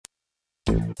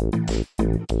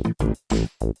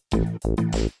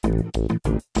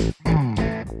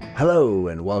Hello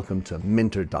and welcome to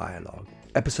Minter Dialogue,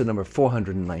 episode number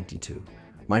 492.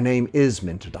 My name is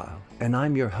Minter Dial, and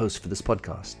I'm your host for this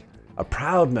podcast, a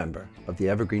proud member of the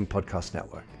Evergreen Podcast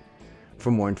Network.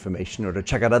 For more information or to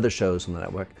check out other shows on the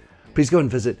network, please go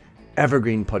and visit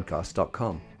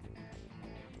evergreenpodcast.com.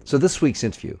 So this week's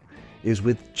interview is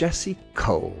with Jesse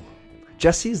Cole.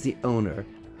 Jesse is the owner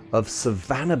of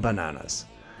Savannah Bananas,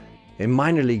 a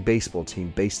minor league baseball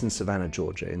team based in Savannah,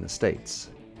 Georgia in the States.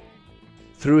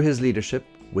 Through his leadership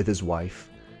with his wife,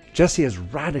 Jesse has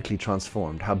radically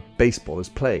transformed how baseball is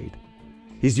played.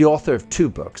 He's the author of 2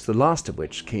 books, the last of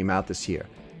which came out this year.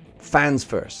 Fans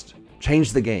First,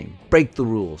 Change the Game, Break the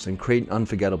Rules, and Create an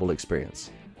Unforgettable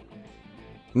Experience.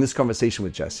 In this conversation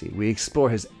with Jesse, we explore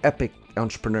his epic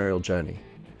entrepreneurial journey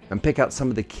and pick out some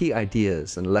of the key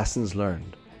ideas and lessons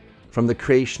learned from the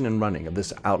creation and running of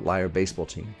this outlier baseball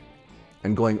team,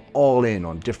 and going all in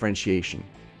on differentiation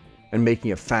and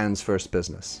making a fans first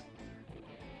business.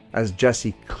 As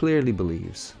Jesse clearly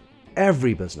believes,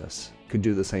 every business could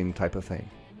do the same type of thing.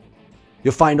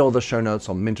 You'll find all the show notes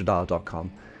on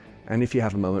minterdial.com, and if you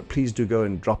have a moment, please do go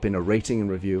and drop in a rating and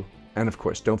review, and of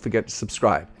course, don't forget to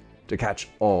subscribe to catch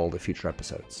all the future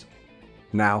episodes.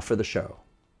 Now for the show.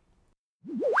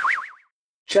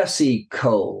 Jesse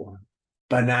Cole,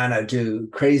 Banana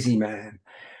Dude, Crazy Man,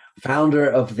 founder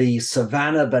of the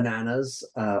Savannah Bananas,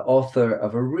 author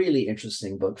of a really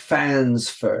interesting book, Fans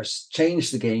First,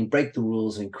 Change the Game, Break the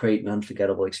Rules, and Create an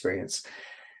Unforgettable Experience.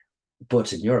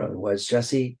 But in your own words,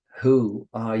 Jesse, who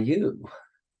are you?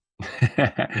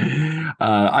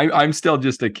 I'm still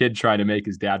just a kid trying to make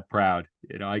his dad proud.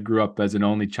 I grew up as an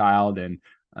only child and,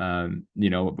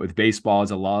 with baseball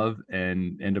as a love,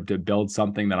 and end up to build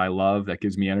something that I love that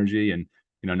gives me energy. And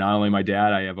not only my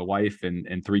dad, I have a wife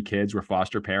and 3 kids. We're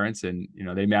foster parents, and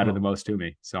they matter the most to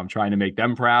me. So I'm trying to make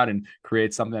them proud and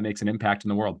create something that makes an impact in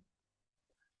the world.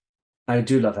 I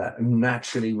do love that. And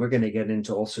naturally, we're going to get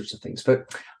into all sorts of things.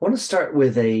 But I want to start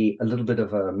with a little bit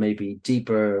of a maybe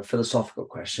deeper philosophical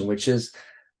question, which is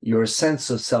your sense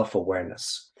of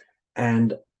self-awareness.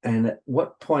 And at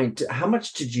what point, how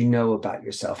much did you know about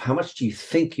yourself? How much do you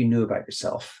think you knew about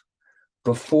yourself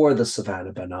before the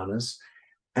Savannah Bananas?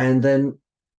 And then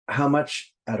how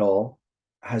much at all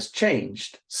has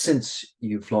changed since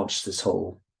you've launched this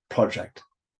whole project?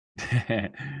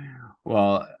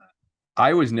 Well,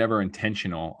 I was never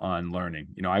intentional on learning.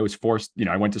 I was forced,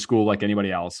 I went to school like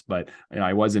anybody else, but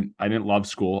I didn't love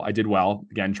school. I did well,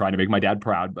 again, trying to make my dad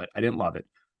proud, but I didn't love it.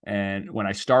 And when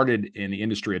I started in the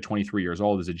industry at 23 years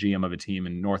old as a GM of a team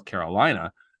in North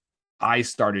Carolina, I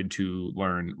started to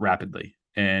learn rapidly.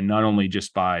 And not only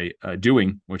just by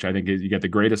doing, which I think is you get the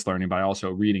greatest learning, but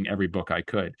also reading every book I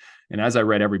could. And as I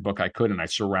read every book I could, and I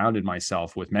surrounded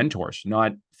myself with mentors,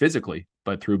 not physically,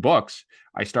 but through books,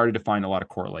 I started to find a lot of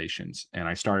correlations. And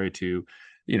I started to,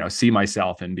 see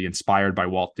myself and be inspired by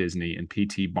Walt Disney and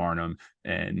P.T. Barnum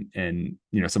and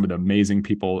some of the amazing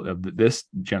people of this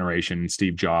generation,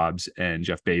 Steve Jobs and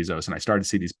Jeff Bezos. And I started to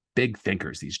see these big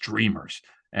thinkers, these dreamers.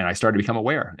 And I started to become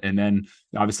aware. And then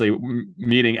obviously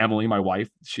meeting Emily, my wife,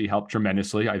 she helped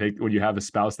tremendously. I think when you have a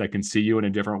spouse that can see you in a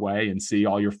different way and see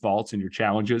all your faults and your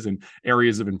challenges and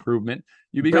areas of improvement,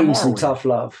 you become more some aware. Tough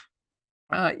love.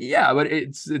 Yeah, but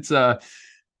it's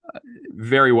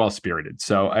very well spirited.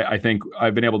 So I think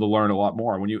I've been able to learn a lot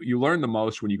more. When you learn the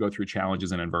most when you go through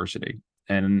challenges and adversity.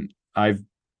 And I've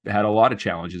had a lot of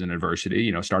challenges and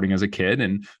adversity, starting as a kid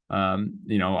and,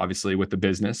 obviously with the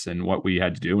business and what we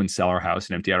had to do and sell our house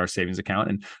and empty out our savings account.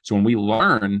 And so when we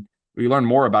learn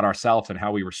more about ourselves and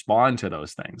how we respond to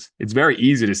those things. It's very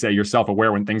easy to say you're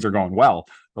self-aware when things are going well,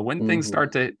 but when things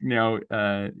start to,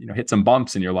 hit some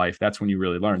bumps in your life, that's when you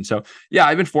really learn. So yeah,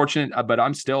 I've been fortunate, but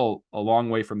I'm still a long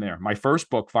way from there. My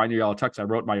first book, Find Your Yellow Tux, I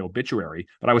wrote my obituary,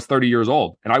 but I was 30 years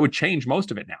old and I would change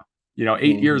most of it now,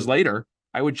 8 years later,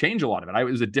 I would change a lot of it. I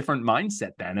was a different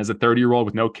mindset then as a 30-year-old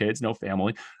with no kids, no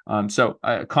family. So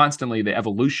constantly the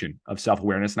evolution of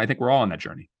self-awareness. And I think we're all on that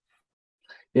journey.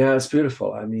 Yeah, it's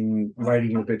beautiful. I mean,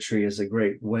 writing an obituary is a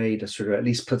great way to sort of at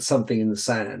least put something in the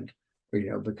sand,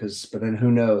 but then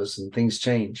who knows, and things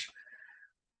change.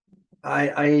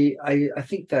 I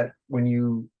think that when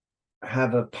you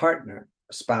have a partner,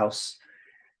 a spouse,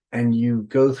 and you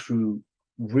go through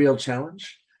real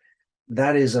challenge,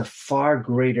 that is a far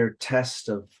greater test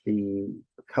of the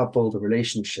couple, the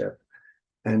relationship.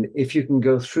 And if you can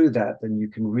go through that, then you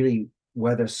can really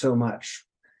weather so much.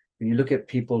 When you look at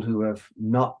people who have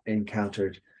not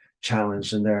encountered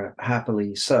challenge and they're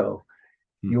happily so,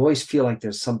 you always feel like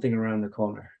there's something around the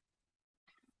corner.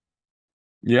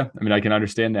 Yeah, I mean, I can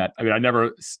understand that. I mean, I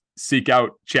never seek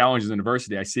out challenges in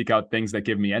adversity. I seek out things that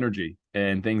give me energy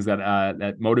and things that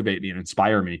that motivate me and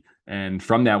inspire me. And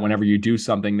from that, whenever you do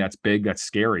something that's big, that's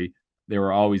scary, there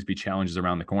will always be challenges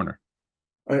around the corner.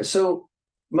 All right. So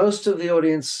most of the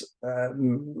audience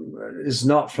is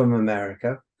not from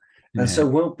America, and so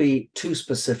won't be too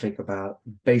specific about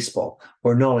baseball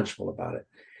or knowledgeable about it.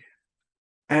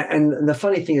 And the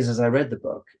funny thing is, as I read the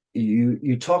book,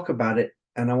 you talk about it,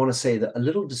 and I want to say that a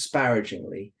little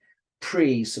disparagingly,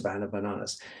 pre-Savannah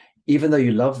Bananas. Even though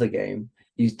you love the game,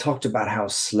 you talked about how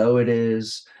slow it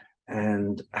is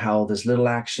and how there's little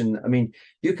action. I mean,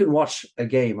 you can watch a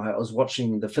game. I was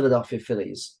watching the Philadelphia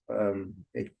Phillies,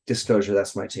 disclosure,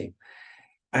 that's my team.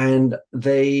 And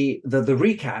the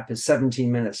recap is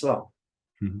 17 minutes long.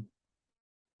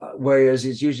 Whereas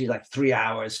it's usually like 3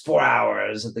 hours, 4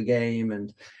 hours of the game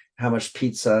and how much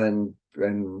pizza and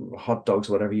hot dogs,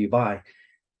 whatever you buy.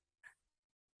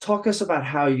 Talk us about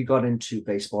how you got into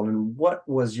baseball and what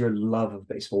was your love of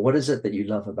baseball? What is it that you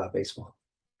love about baseball?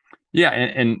 Yeah,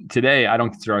 and today I don't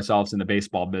consider ourselves in the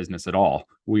baseball business at all.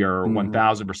 We are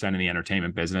 1000% in the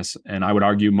entertainment business, and I would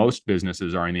argue most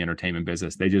businesses are in the entertainment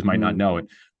business. They just might not know it.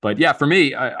 But yeah, for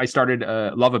me, I started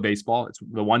love of baseball. It's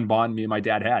the one bond me and my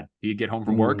dad had. He'd get home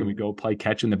from work and we'd go play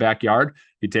catch in the backyard.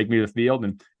 He'd take me to the field,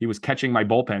 and he was catching my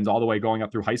bullpens all the way going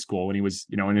up through high school when he was,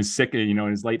 in his in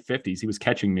his late 50s. He was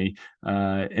catching me,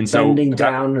 and so bending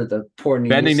down with the poor knees,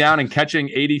 bending down and catching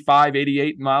 85,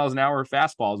 88 miles an hour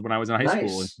fastballs when I was in high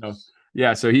school. And so,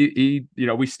 yeah, so he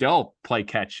we still play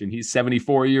catch, and he's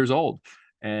 74 years old.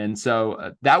 And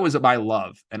so that was my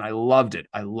love, and I loved it.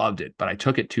 But I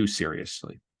took it too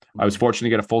seriously. I was fortunate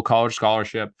to get a full college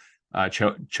scholarship,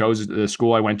 chose the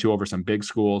school I went to over some big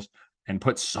schools, and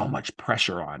put so much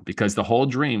pressure on because the whole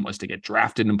dream was to get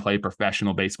drafted and play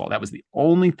professional baseball. That was the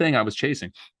only thing I was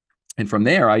chasing. And from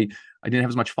there, I didn't have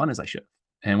as much fun as I should.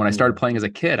 And when I started playing as a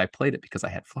kid, I played it because I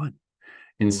had fun.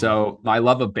 And so my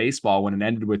love of baseball, when it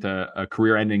ended with a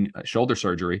career-ending shoulder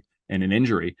surgery and an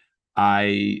injury,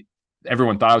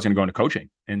 everyone thought I was going to go into coaching.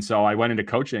 And so I went into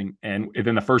coaching, and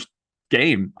within the first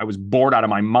game, I was bored out of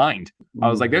my mind. I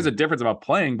was like, there's a difference about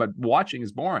playing, but watching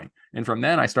is boring. And from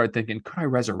then I started thinking, could I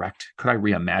resurrect? Could I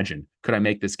reimagine? Could I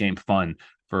make this game fun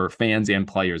for fans and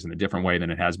players in a different way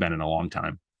than it has been in a long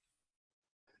time?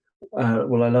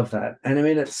 Well, I love that. And I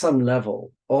mean, at some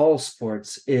level, all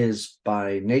sports is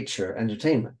by nature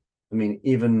entertainment. I mean,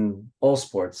 even all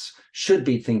sports should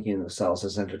be thinking of themselves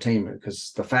as entertainment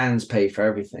because the fans pay for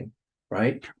everything,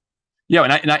 right? Yeah,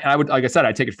 and I would, like I said,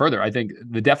 I take it further. I think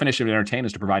the definition of entertainment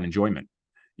is to provide enjoyment.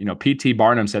 P.T.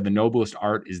 Barnum said the noblest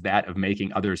art is that of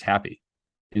making others happy.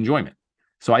 Enjoyment.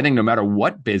 So I think no matter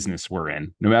what business we're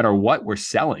in, no matter what we're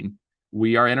selling,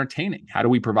 we are entertaining. How do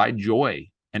we provide joy,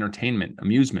 entertainment,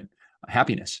 amusement,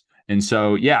 happiness? And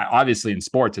so, yeah, obviously in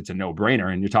sports, it's a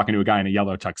no-brainer. And you're talking to a guy in a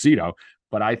yellow tuxedo.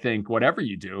 But I think whatever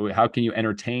you do, how can you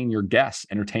entertain your guests,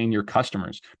 entertain your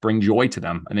customers, bring joy to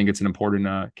them? I think it's an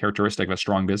important characteristic of a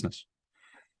strong business.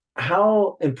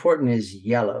 How important is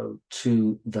yellow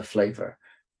to the flavor?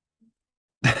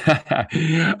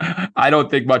 I don't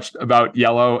think much about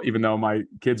yellow, even though my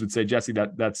kids would say, Jesse,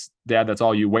 that's Dad, that's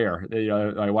all you wear.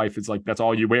 My wife is like, that's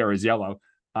all you wear is yellow.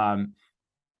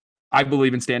 I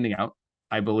believe in standing out.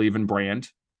 I believe in brand.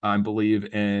 I believe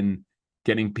in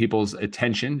getting people's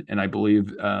attention. And I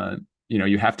believe,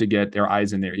 you have to get their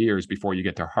eyes and their ears before you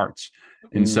get their hearts.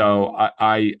 And so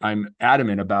I'm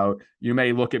adamant about, you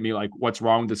may look at me like, what's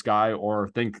wrong with this guy, or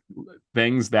think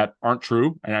things that aren't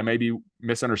true. And I may be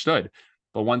misunderstood.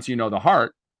 But once you know the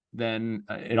heart, then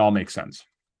it all makes sense.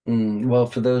 Well,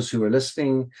 for those who are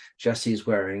listening, Jesse's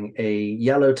wearing a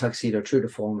yellow tuxedo true to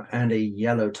form and a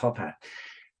yellow top hat.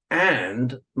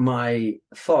 And my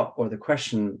thought, or the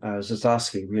question I was just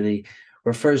asking, really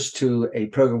refers to a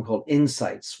program called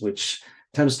Insights, which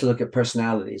tends to look at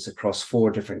personalities across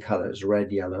 4 different colors: red,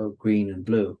 yellow, green, and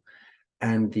blue.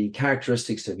 And the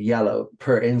characteristics of yellow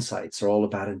per Insights are all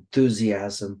about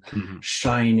enthusiasm,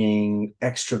 shining,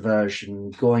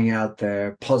 extroversion, going out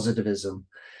there, positivism.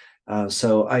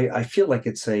 So I feel like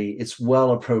it's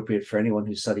well appropriate for anyone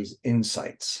who studies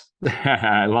Insights.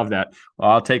 I love that. Well,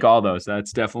 I'll take all those.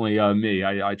 That's definitely me.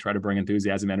 I try to bring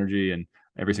enthusiasm, energy, and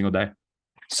every single day.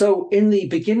 So in the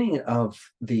beginning of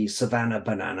the Savannah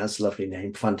Bananas, lovely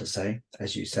name, fun to say,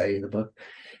 as you say in the book,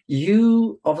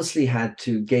 you obviously had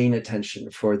to gain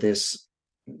attention for this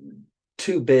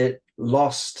 2-bit,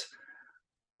 lost,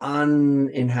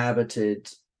 uninhabited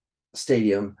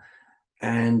stadium,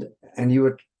 and you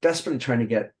were desperately trying to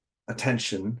get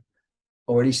attention,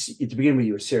 or at least at the beginning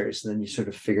you were serious, and then you sort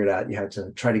of figured out you had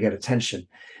to try to get attention.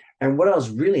 And what I was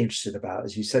really interested about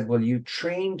is you said, well, you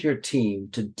trained your team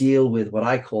to deal with what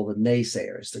I call the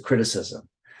naysayers, the criticism.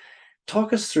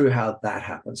 Talk us through how that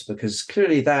happens, because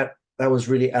clearly that was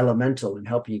really elemental in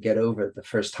helping you get over the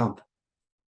first hump.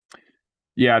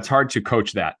 Yeah, it's hard to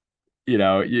coach that.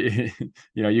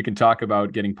 You can talk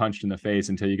about getting punched in the face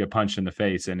until you get punched in the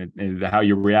face, and how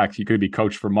you react, you could be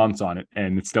coached for months on it,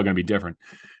 and it's still going to be different.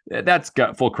 That's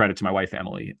got full credit to my wife,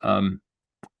 Emily.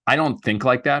 I don't think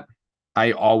like that.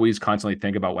 I always constantly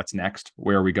think about what's next.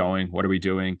 Where are we going? What are we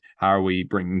doing? How are we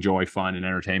bringing joy, fun, and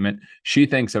entertainment? She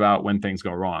thinks about when things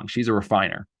go wrong. She's a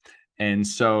refiner. And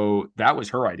so that was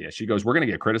her idea. She goes, we're going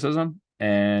to get criticism.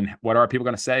 And what are people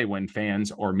going to say when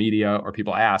fans or media or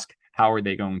people ask, how are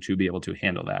they going to be able to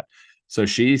handle that? So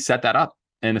she set that up.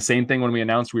 And the same thing when we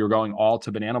announced we were going all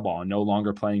to banana ball and no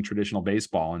longer playing traditional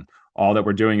baseball. And all that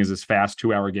we're doing is this fast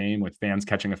 2-hour game with fans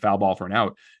catching a foul ball for an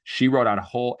out. She wrote out a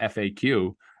whole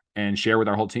FAQ and share with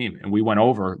our whole team. And we went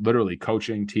over literally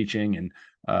coaching, teaching,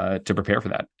 and to prepare for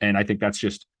that. And I think that's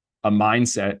just a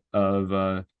mindset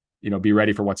of, be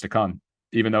ready for what's to come.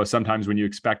 Even though sometimes when you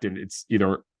expect it, it's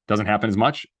either doesn't happen as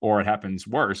much or it happens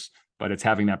worse, but it's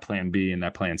having that plan B and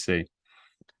that plan C.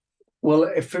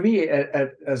 Well, for me,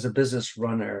 as a business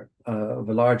runner of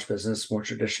a large business, more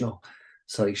traditional,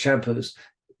 selling shampoos,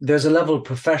 there's a level of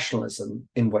professionalism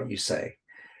in what you say.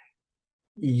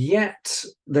 Yet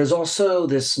there's also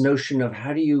this notion of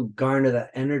how do you garner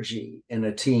that energy in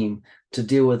a team to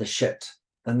deal with the shit,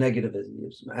 the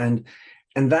negativism,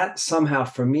 and that somehow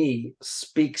for me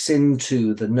speaks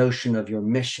into the notion of your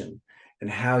mission and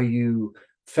how you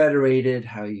federated,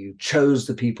 how you chose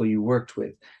the people you worked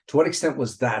with. To what extent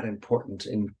was that important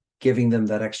in giving them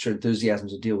that extra enthusiasm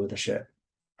to deal with the shit?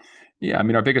 Yeah, I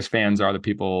mean, our biggest fans are the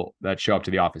people that show up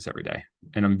to the office every day,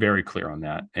 and I'm very clear on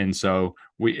that. And so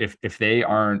if they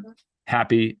aren't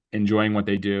happy, enjoying what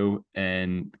they do,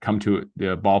 and come to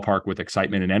the ballpark with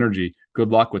excitement and energy,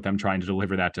 good luck with them trying to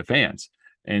deliver that to fans.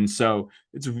 And so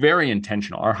it's very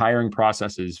intentional. Our hiring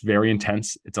process is very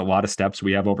intense. It's a lot of steps.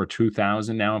 We have over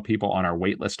 2,000 now people on our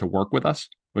wait list to work with us,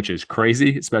 which is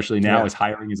crazy, especially now as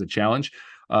hiring is a challenge.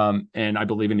 And I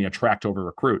believe in the attract over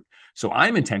recruit. So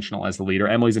I'm intentional as the leader.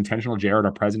 Emily's intentional. Jared,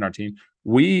 our president, our team.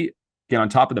 We get on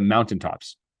top of the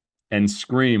mountaintops and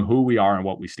scream who we are and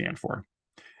what we stand for,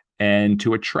 and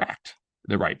to attract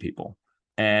the right people.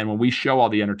 And when we show all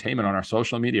the entertainment on our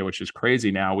social media, which is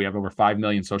crazy now, we have over 5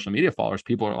 million social media followers.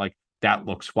 People are like, that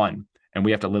looks fun. And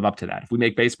we have to live up to that. If we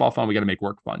make baseball fun, we got to make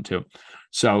work fun too.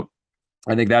 So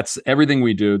I think that's everything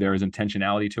we do. There is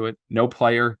intentionality to it. No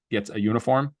player gets a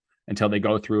uniform until they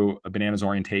go through a bananas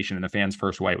orientation in the fans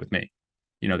first way with me.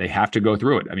 They have to go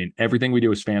through it. I mean, everything we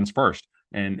do is fans first.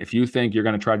 And if you think you're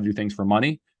going to try to do things for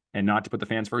money and not to put the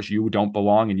fans first, you don't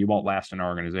belong and you won't last in our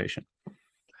organization.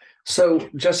 So,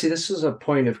 Jesse, this is a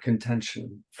point of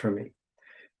contention for me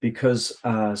because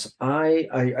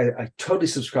I totally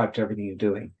subscribe to everything you're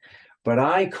doing, but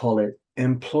I call it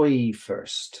employee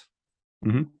first.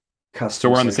 Mm-hmm. So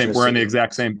we're on the same. We're on the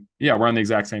exact same. Yeah, we're on the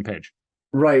exact same page.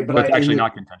 Right, but it's actually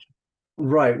not contention.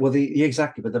 Right. Well,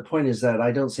 exactly. But the point is that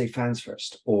I don't say fans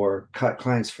first or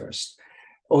clients first.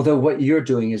 Although what you're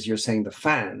doing is you're saying the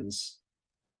fans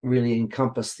really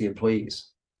encompass the employees.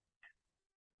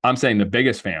 I'm saying the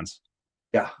biggest fans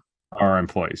are our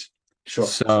employees. Sure.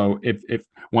 So if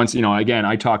once, again,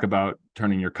 I talk about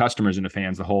turning your customers into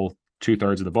fans, the whole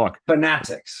 2/3 of the book.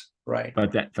 Fanatics, right.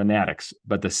 But that fanatics.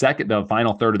 But the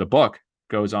final third of the book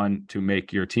goes on to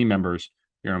make your team members,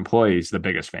 your employees, the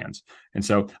biggest fans. And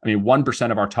so,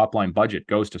 1% of our top line budget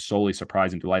goes to solely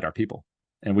surprise and delight our people.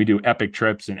 And we do epic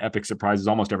trips and epic surprises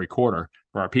almost every quarter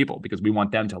for our people because we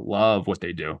want them to love what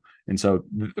they do. And so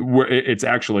it's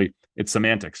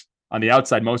semantics. On the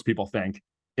outside, most people think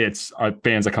it's our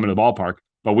fans that come into the ballpark,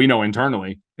 but we know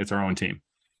internally it's our own team.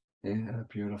 Yeah,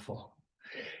 beautiful.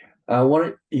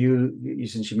 Since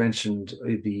you mentioned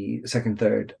the second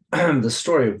third, the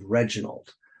story of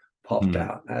Reginald popped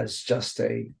out as just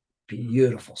a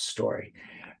beautiful story.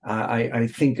 I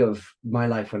think of my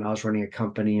life when I was running a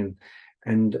company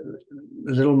and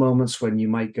little moments when you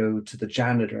might go to the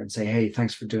janitor and say, hey,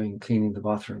 thanks for cleaning the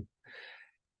bathroom.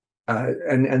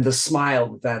 And the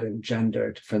smile that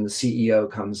engendered when the CEO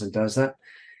comes and does that.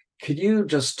 Could you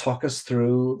just talk us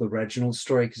through the Reginald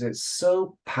story? Because it's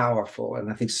so powerful and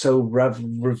I think so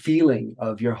revealing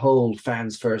of your whole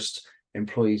fans first,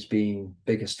 employees being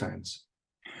biggest fans.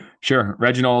 Sure.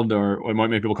 Reginald, or what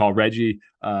many people call Reggie,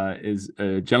 is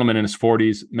a gentleman in his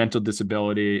 40s, mental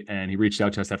disability, and he reached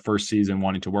out to us that first season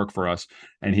wanting to work for us.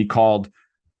 And he called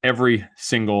every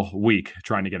single week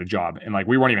trying to get a job. And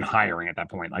we weren't even hiring at that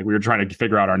point. We were trying to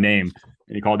figure out our name.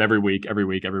 And he called every week.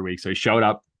 So he showed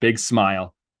up, big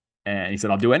smile. And he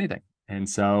said, I'll do anything. And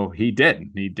so he did.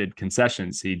 He did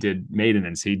concessions. He did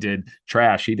maintenance. He did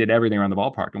trash. He did everything around the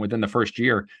ballpark. And within the first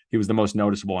year, he was the most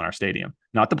noticeable in our stadium.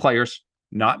 Not the players,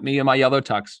 not me in my yellow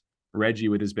tux, Reggie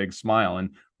with his big smile.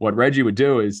 And what Reggie would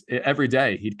do is every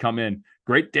day he'd come in,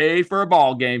 great day for a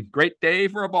ball game, great day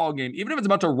for a ball game. Even if it's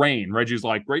about to rain, Reggie's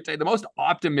like, great day, the most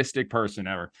optimistic person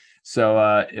ever.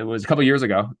 So it was a couple of years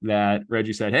ago that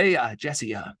Reggie said, hey,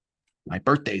 Jesse, my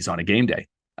birthday's on a game day.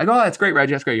 I go, oh, that's great,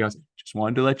 Reggie. That's great. He goes, just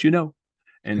wanted to let you know.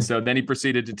 And so then he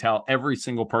proceeded to tell every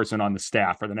single person on the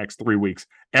staff for the next 3 weeks,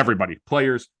 everybody,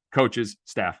 players, coaches,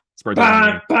 staff. It's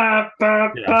birthday.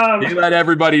 He let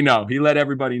everybody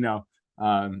know.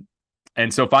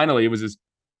 And so finally, it was his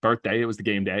birthday. It was the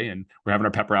game day, and we're having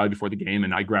our pep rally before the game.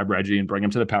 And I grab Reggie and bring him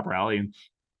to the pep rally. And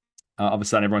all of a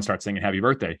sudden, everyone starts singing "Happy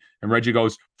Birthday." And Reggie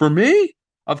goes, "For me?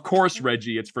 Of course,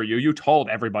 Reggie, it's for you. You told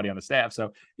everybody on the staff."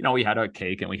 So, we had a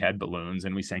cake and we had balloons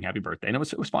and we sang happy birthday, and it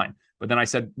was fine. But then I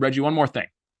said, Reggie, one more thing.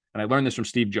 And I learned this from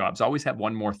Steve Jobs. Always have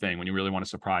one more thing when you really want to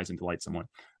surprise and delight someone.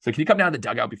 So can you come down to the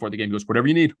dugout before the game? He goes, whatever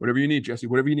you need, Jesse,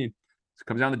 whatever you need. So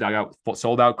comes down the dugout,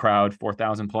 sold out crowd,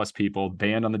 4,000 plus people,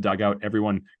 band on the dugout,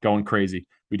 everyone going crazy.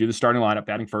 We do the starting lineup,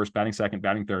 batting first, batting second,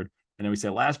 batting third. And then we say,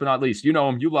 last but not least, you know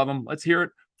him, you love him. Let's hear it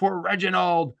for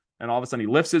Reginald. And all of a sudden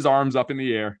he lifts his arms up in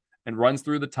the air and runs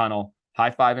through the tunnel,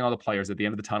 high-fiving all the players. At the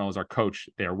end of the tunnel is our coach.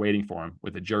 They are waiting for him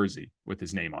with a jersey with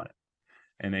his name on it.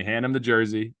 And they hand him the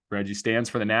jersey. Reggie stands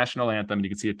for the national anthem, and you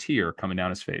can see a tear coming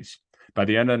down his face. By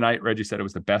the end of the night, Reggie said it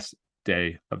was the best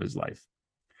day of his life.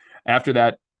 After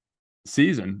that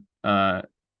season, the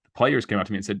players came up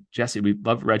to me and said, Jesse, we'd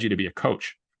love Reggie to be a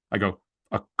coach. I go,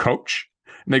 a coach?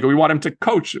 And they go, we want him to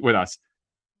coach with us.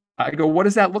 I go, what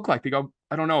does that look like? They go,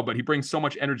 I don't know, but he brings so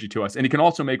much energy to us. And he can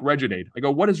also make Reginade. I go,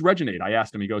 what is Reginade? I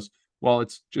asked him. He goes, well,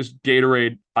 it's just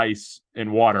Gatorade, ice,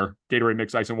 and water. Gatorade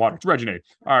mixed ice and water. It's Reginade.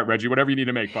 All right, Reggie, whatever you need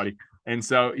to make, buddy. And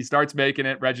so he starts making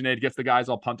it. Reginade gets the guys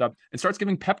all pumped up and starts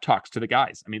giving pep talks to the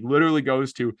guys. I mean, literally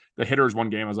goes to the hitters one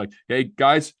game. I was like, hey,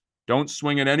 guys, don't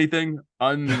swing at anything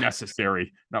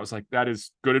unnecessary. And I was like, that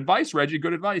is good advice, Reggie,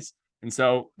 good advice. And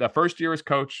so the first year as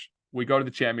coach, we go to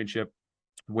the championship,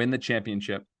 win the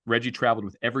championship. Reggie traveled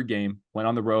with every game, went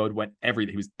on the road, went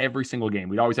everything. He was every single game.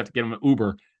 We'd always have to get him an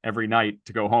Uber every night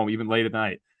to go home, even late at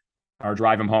night, or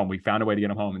drive him home. We found a way to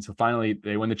get him home. And so finally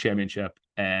they win the championship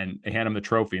and they hand him the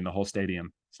trophy, and the whole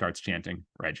stadium starts chanting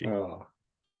Reggie. Oh.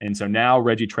 And so now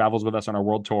Reggie travels with us on our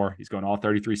world tour. He's going to all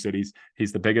 33 cities.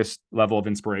 He's the biggest level of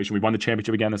inspiration. We won the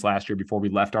championship again this last year before we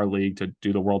left our league to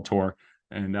do the world tour.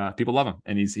 And people love him.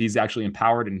 And he's actually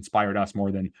empowered and inspired us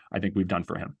more than I think we've done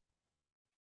for him.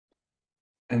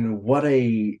 And what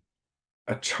a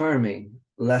charming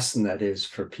lesson that is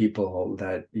for people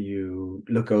that you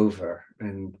look over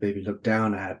and maybe look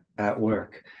down at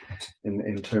work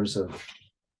in terms of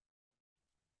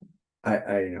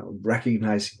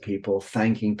recognizing people,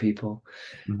 thanking people,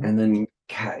 mm-hmm. and then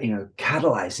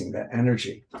catalyzing that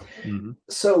energy. Mm-hmm.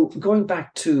 So going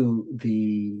back to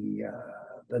the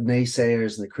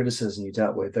naysayers and the criticism you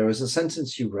dealt with, there was a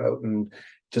sentence you wrote, and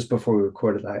just before we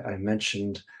recorded, I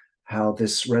mentioned how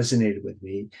this resonated with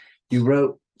me. You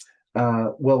wrote,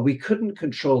 well, we couldn't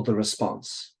control the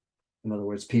response. In other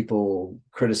words, people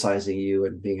criticizing you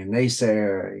and being a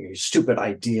naysayer, your stupid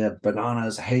idea,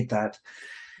 bananas, I hate that.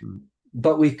 Mm-hmm.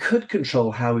 But we could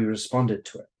control how we responded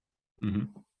to it. Mm-hmm.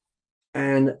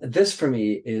 And this for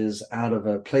me is out of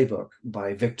a playbook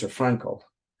by Viktor Frankl,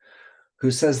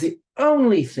 who says the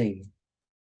only thing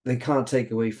they can't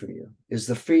take away from you is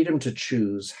the freedom to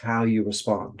choose how you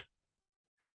respond.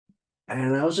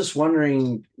 And I was just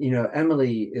wondering,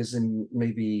 Emily is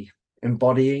maybe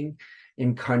incarnating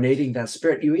that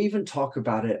spirit. You even talk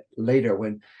about it later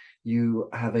when you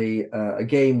have a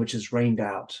game which is rained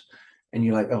out and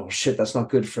you're like, oh shit, that's not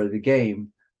good for the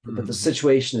game. Mm-hmm. But the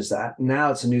situation is that now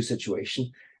it's a new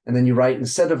situation. And then you write,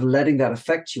 instead of letting that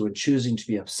affect you and choosing to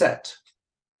be upset,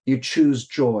 you choose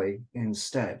joy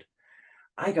instead.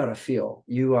 I gotta feel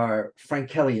you are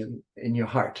Frankelian in your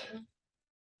heart.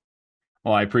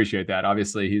 Well, I appreciate that.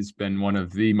 Obviously, he's been one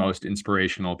of the most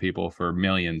inspirational people for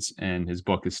millions, and his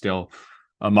book is still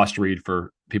a must read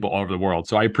for people all over the world.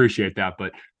 So I appreciate that.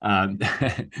 But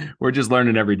we're just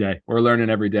learning every day. We're learning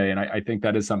every day. And I think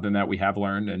that is something that we have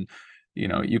learned. And,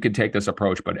 you can take this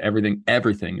approach, but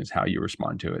everything is how you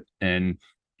respond to it. And,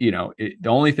 the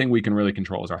only thing we can really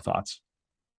control is our thoughts.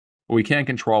 We can't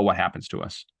control what happens to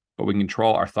us, but we can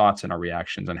control our thoughts and our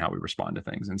reactions and how we respond to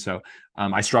things. And so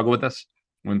I struggle with this.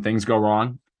 When things go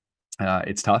wrong,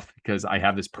 it's tough because I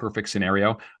have this perfect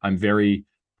scenario. I'm very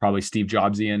probably Steve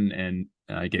Jobsian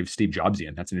I gave Steve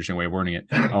Jobsian. That's an interesting way of wording it.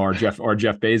 Or Jeff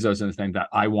Bezos, and the thing that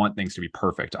I want things to be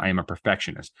perfect. I am a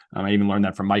perfectionist. I even learned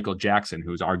that from Michael Jackson,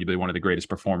 who's arguably one of the greatest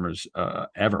performers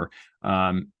ever.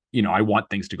 I want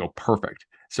things to go perfect.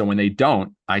 So when they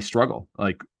don't, I struggle.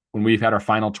 Like when we've had our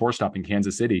final tour stop in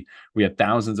Kansas City, we had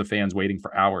thousands of fans waiting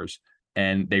for hours,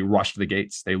 and they rushed the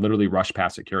gates. They literally rushed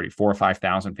past security. 4,000 or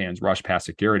 5,000 fans rushed past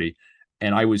security,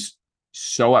 and I was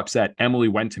so upset. Emily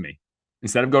went to me.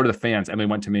 Instead of go to the fans, Emily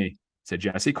went to me, said,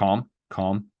 Jesse, calm.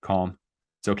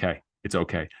 It's okay. It's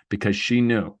okay. Because she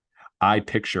knew I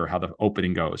picture how the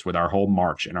opening goes with our whole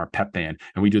march and our pep band.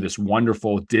 And we do this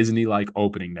wonderful Disney-like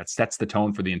opening that sets the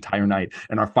tone for the entire night.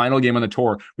 And our final game on the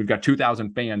tour, we've got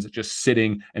 2,000 fans just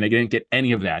sitting, and they didn't get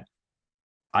any of that.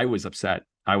 I was upset.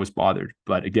 I was bothered.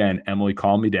 But again, Emily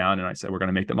calmed me down, and I said, we're going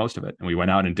to make the most of it. And we went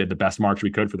out and did the best march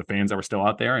we could for the fans that were still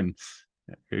out there. And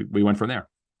we went from there.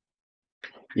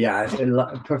 Yeah,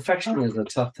 perfection is a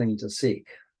tough thing to seek.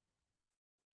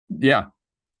 Yeah,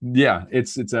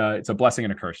 it's a blessing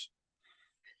and a curse.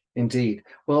 Indeed.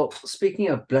 Well, speaking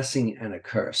of blessing and a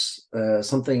curse,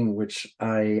 something which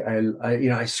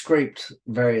I scraped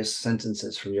various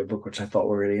sentences from your book, which I thought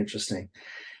were really interesting,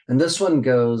 and this one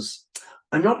goes,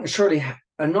 I'm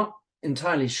not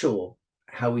entirely sure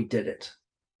how we did it.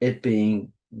 It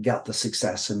being got the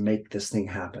success and make this thing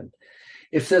happen.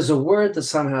 If there's a word that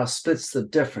somehow splits the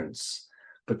difference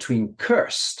between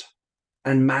cursed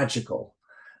and magical,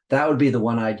 that would be the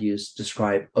one I'd use to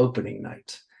describe opening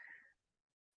night,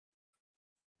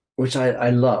 which I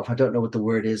love. I don't know what the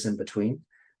word is in between,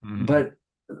 but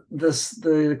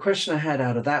the question I had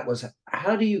out of that was,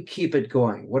 how do you keep it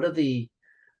going? What's the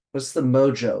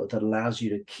mojo that allows you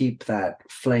to keep that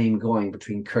flame going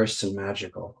between cursed and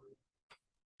magical?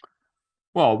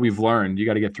 Well, we've learned you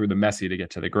got to get through the messy to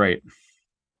get to the great.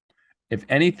 If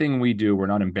anything we do, we're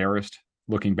not embarrassed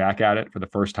looking back at it for the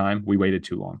first time, we waited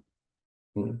too long.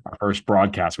 Our first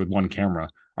broadcast with one camera,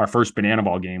 our first banana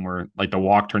ball game where like the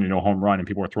walk turned into a home run and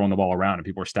people were throwing the ball around and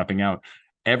people were stepping out.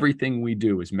 Everything we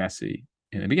do is messy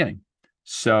in the beginning.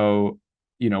 So,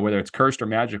 whether it's cursed or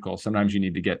magical, sometimes you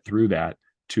need to get through that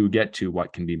to get to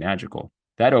what can be magical.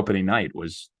 That opening night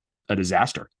was a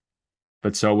disaster,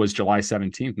 but so was July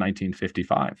 17th,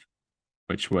 1955.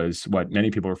 Which was what many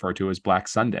people refer to as Black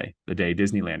Sunday, the day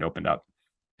Disneyland opened up.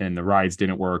 And the rides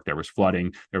didn't work. There was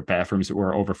flooding. There were bathrooms that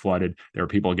were overflooded. There were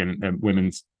people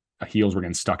women's heels were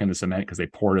getting stuck in the cement because they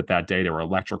poured it that day. There were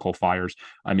electrical fires.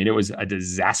 I mean, it was a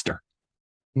disaster.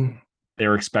 They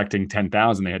were expecting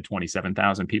 10,000. They had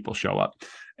 27,000 people show up.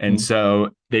 And so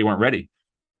they weren't ready.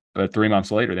 But 3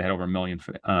 months later, they had over 1 million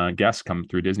guests come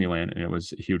through Disneyland, and it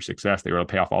was a huge success. They were able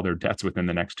to pay off all their debts within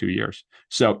the next 2 years.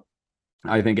 So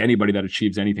I think anybody that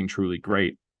achieves anything truly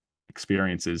great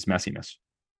experiences messiness.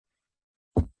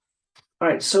 All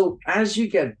right. So as you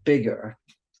get bigger,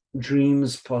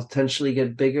 dreams potentially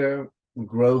get bigger.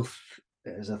 Growth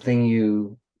is a thing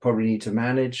you probably need to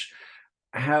manage.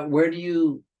 Where do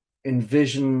you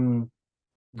envision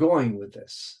going with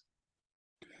this?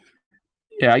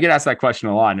 Yeah, I get asked that question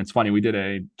a lot. And it's funny. We did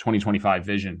a 2025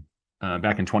 vision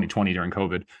back in 2020 during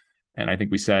COVID. And I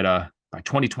think we said by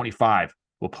 2025,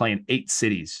 we'll play in 8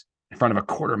 cities in front of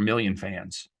 250,000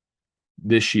 fans.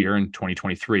 This year in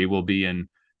 2023, we'll be in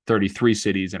 33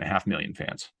 cities and 500,000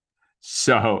 fans.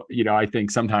 So, I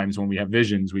think sometimes when we have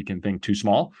visions, we can think too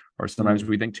small, or sometimes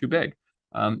we think too big.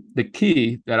 The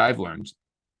key that I've learned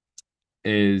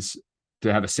is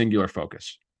to have a singular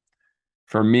focus.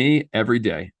 For me, every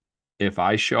day, if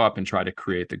I show up and try to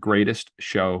create the greatest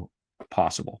show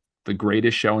possible, the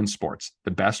greatest show in sports,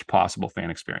 the best possible fan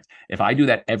experience. If I do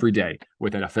that every day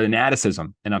with a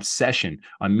fanaticism, an obsession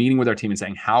on meeting with our team and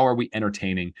saying, how are we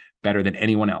entertaining better than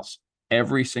anyone else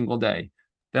every single day,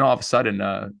 then all of a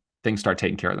sudden things start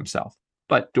taking care of themselves.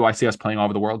 But do I see us playing all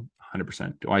over the world?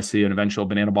 100%. Do I see an eventual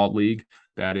banana ball league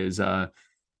that is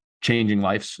changing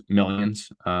lives,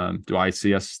 millions? Do I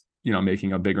see us,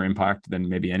 making a bigger impact than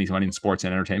maybe anyone in sports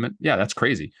and entertainment? Yeah, that's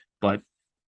crazy. But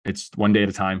it's one day at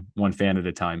a time, one fan at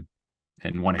a time,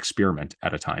 and one experiment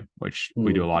at a time, which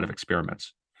we do a lot of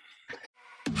experiments.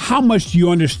 How much do you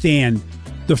understand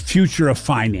the future of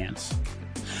finance?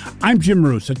 I'm Jim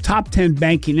Roos, a top 10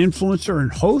 banking influencer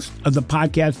and host of the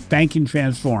podcast Banking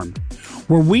Transformed,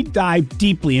 where we dive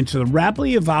deeply into the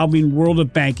rapidly evolving world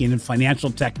of banking and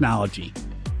financial technology.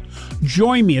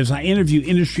 Join me as I interview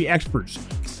industry experts,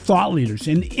 thought leaders,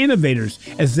 and innovators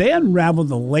as they unravel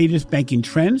the latest banking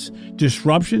trends,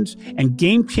 disruptions, and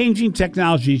game-changing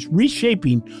technologies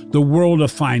reshaping the world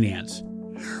of finance.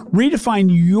 Redefine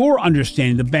your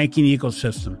understanding of the banking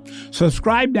ecosystem.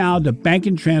 Subscribe now to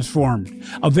Banking Transformed,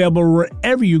 available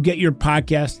wherever you get your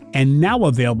podcast and now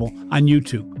available on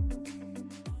YouTube.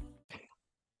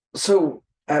 So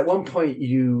at one point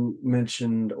you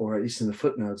mentioned, or at least in the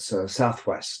footnotes,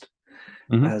 Southwest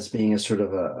Mhm. as being a sort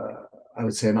of I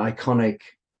would say, an iconic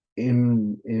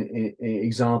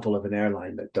example of an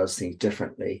airline that does things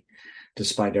differently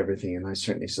despite everything. And I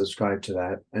certainly subscribe to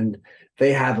that. And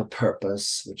they have a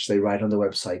purpose, which they write on the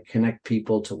website: connect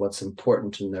people to what's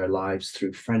important in their lives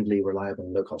through friendly, reliable,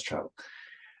 and low-cost travel.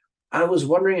 I was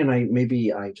wondering, and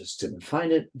maybe I just didn't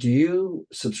find it. Do you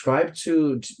subscribe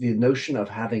to the notion of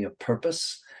having a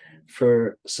purpose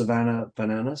for Savannah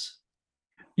Bananas?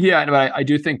 Yeah, no, I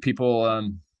do think people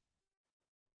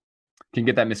can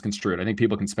get that misconstrued. I think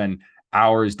people can spend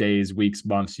hours, days, weeks,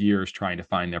 months, years trying to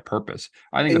find their purpose.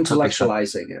 I think the purpose comes.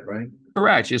 Intellectualizing it, right?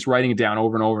 Correct. Just writing it down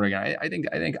over and over again.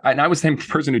 And I was the same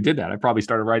person who did that. I probably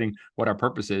started writing what our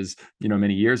purpose is,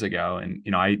 many years ago. And,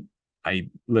 I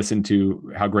listened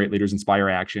to How Great Leaders Inspire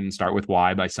Action, Start With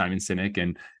Why by Simon Sinek.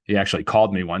 And he actually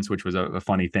called me once, which was a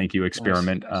funny thank you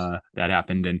experiment that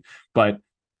happened. But,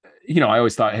 I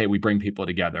always thought, hey, we bring people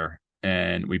together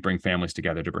and we bring families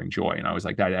together to bring joy. And I was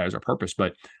like, that is our purpose.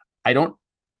 But I don't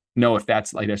know if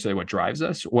that's like necessarily what drives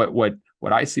us. What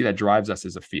I see that drives us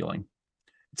is a feeling.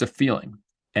 It's a feeling.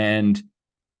 And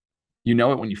you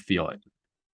know it when you feel it.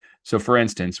 So for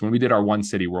instance, when we did our One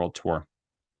City World Tour,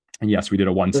 and yes, we did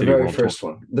a One City World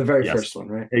Tour. The very Yes, first one,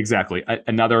 right? exactly.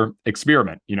 Another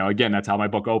experiment. Again, that's how my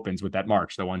book opens, with that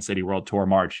march, the One City World Tour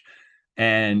march.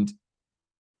 And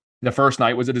the first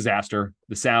night was a disaster.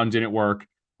 The sound didn't work.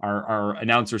 Our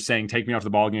announcer saying, "Take me off the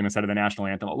ball game" instead of the national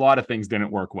anthem. A lot of things didn't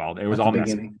work well. It was all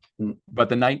messy. But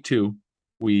the night two,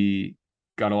 we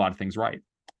got a lot of things right.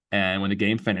 And when the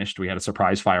game finished, we had a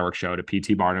surprise fireworks show to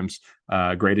P.T. Barnum's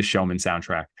Greatest Showman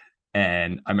soundtrack.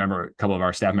 And I remember a couple of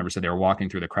our staff members said they were walking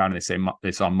through the crowd and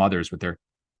they saw mothers with their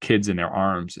kids in their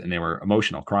arms, and they were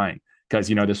emotional, crying, because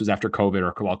this was after COVID,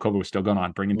 or while COVID was still going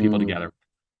on, bringing people together.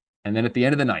 And then at the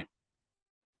end of the night,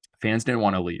 fans didn't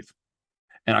want to leave.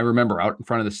 And I remember out in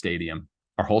front of the stadium,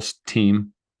 our whole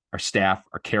team, our staff,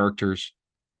 our characters,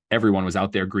 everyone was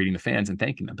out there greeting the fans and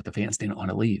thanking them, but the fans didn't want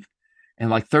to leave. And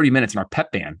like 30 minutes, and our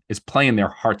pep band is playing their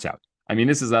hearts out. I mean,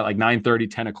 this is at like 9:30,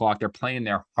 10 o'clock. They're playing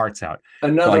their hearts out.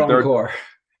 Another like encore.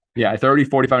 Yeah, 30,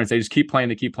 45 minutes. They just keep playing.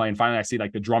 They keep playing. Finally, I see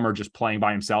like the drummer just playing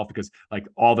by himself, because like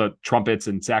all the trumpets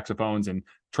and saxophones and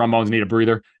trombones need a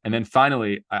breather. And then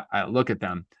finally, I look at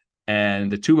them,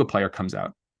 and the tuba player comes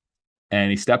out, and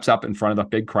he steps up in front of the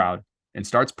big crowd and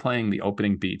starts playing the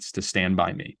opening beats to Stand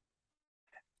By Me.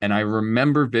 And I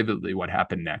remember vividly what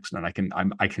happened next, and I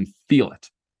can feel it.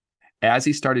 As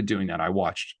he started doing that, I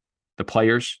watched the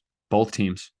players, both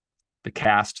teams, the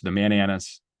cast, the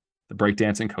man-annas, the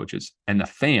breakdancing coaches, and the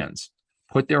fans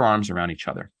put their arms around each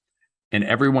other, and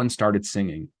everyone started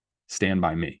singing Stand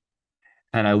By Me.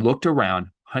 And I looked around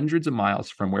hundreds of miles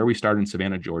from where we started in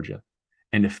Savannah, Georgia,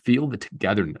 and to feel the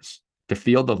togetherness, to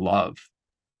feel the love,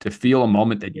 to feel a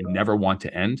moment that you never want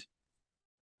to end.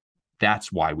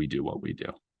 That's why we do what we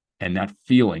do. And that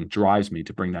feeling drives me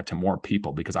to bring that to more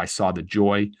people, because I saw the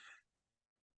joy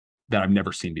that I've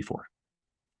never seen before.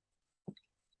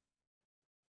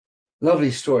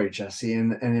 Lovely story, Jesse.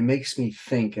 And it makes me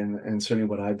think, and certainly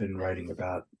what I've been writing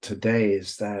about today,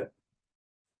 is that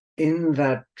in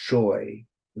that joy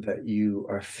that you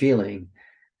are feeling,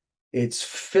 it's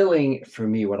filling, for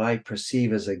me, what I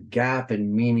perceive as a gap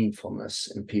in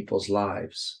meaningfulness in people's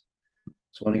lives. I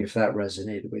was wondering if that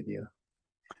resonated with you.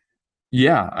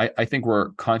 Yeah, I think we're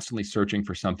constantly searching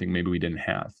for something maybe we didn't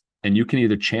have. And you can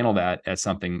either channel that as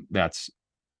something that's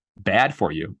bad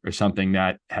for you, or something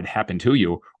that had happened to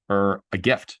you, or a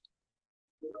gift.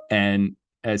 And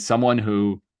as someone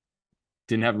who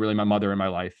didn't have really my mother in my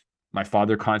life, my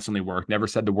father constantly worked, never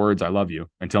said the words "I love you"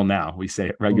 until now. We say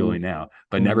it regularly now,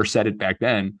 but never said it back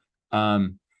then.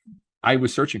 I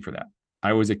was searching for that.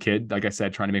 I was a kid, like I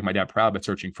said, trying to make my dad proud, but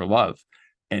searching for love.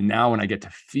 And now when I get to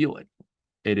feel it,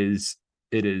 it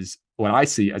is what I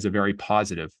see as a very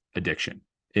positive addiction.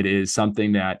 It is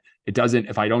something that it doesn't,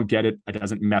 if I don't get it, it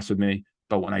doesn't mess with me.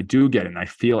 But when I do get it and I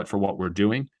feel it for what we're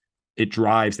doing, it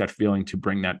drives that feeling to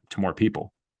bring that to more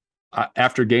people.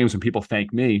 After games, when people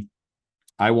thank me,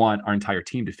 I want our entire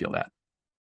team to feel that.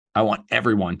 I want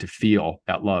everyone to feel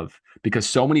that love, because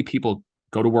so many people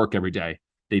go to work every day.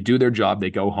 They do their job.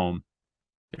 They go home.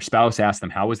 Their spouse asks them,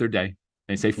 "How was their day?"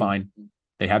 They say, "Fine."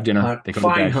 They have dinner. They go to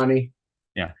bed. Fine, honey.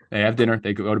 Yeah. They have dinner.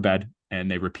 They go to bed, and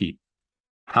they repeat.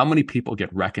 How many people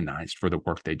get recognized for the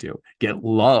work they do, get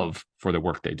love for the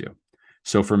work they do?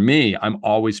 So for me, I'm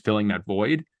always filling that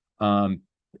void. And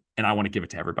I want to give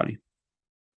it to everybody.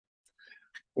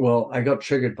 Well, I got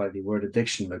triggered by the word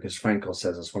addiction, because Frankl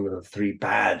says it's one of the three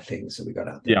bad things that we got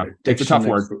out there. Yeah, Addiction, it's a tough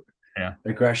word. Yeah.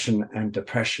 aggression, and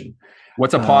depression.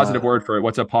 What's a positive word for it?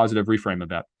 What's a positive reframe of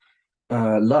that?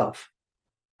 Love.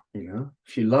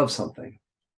 If you love something,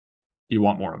 You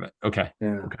want more of it. Okay.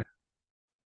 yeah. Okay.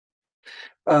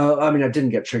 I mean, I didn't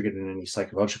get triggered in any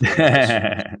psychological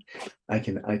way. I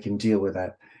can deal with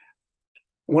that.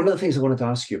 One of the things I wanted to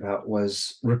ask you about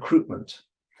was recruitment.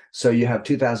 So you have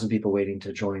 2,000 people waiting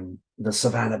to join the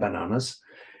Savannah Bananas.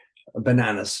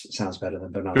 Bananas sounds better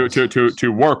than bananas.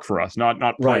 To work for us, not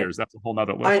players. Right. That's a whole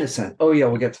nother list. I understand. Oh yeah,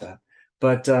 we'll get to that.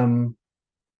 But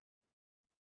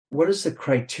what is the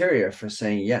criteria for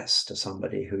saying yes to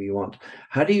somebody who you want?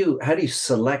 How do you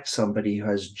select somebody who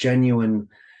has genuine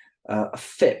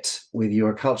fit with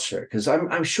your culture? Because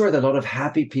I'm sure that a lot of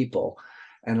happy people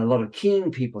and a lot of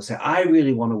keen people say, I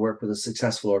really want to work with a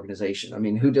successful organization. I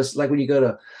mean, who just, like when you go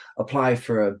to apply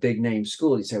for a big name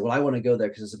school, you say, well, I want to go there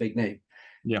because it's a big name.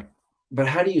 Yeah. But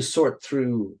how do you sort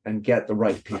through and get the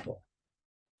right people?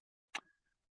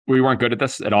 We weren't good at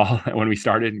this at all when we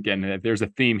started. Again, there's a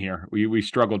theme here. We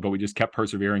struggled, but we just kept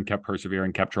persevering, kept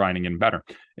trying and getting better.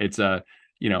 It's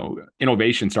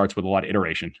innovation starts with a lot of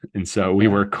iteration. And so we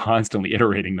were constantly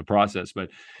iterating the process. But,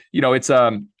 it's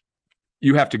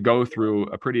you have to go through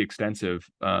a pretty extensive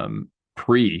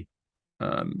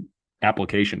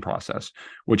application process,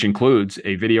 which includes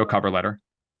a video cover letter.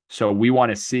 So we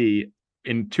want to see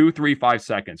in 2, 3, 5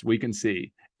 seconds, we can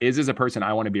see, is this a person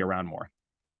I want to be around more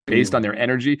based on their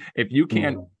energy? If you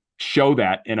can't show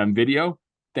that in a video,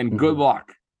 then good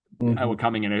luck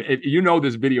coming in. If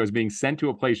this video is being sent to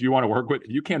a place you want to work with,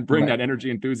 if you can't bring that energy,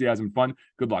 enthusiasm, fun,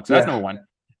 good luck. So that's number one.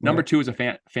 Number two is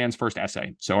a fans first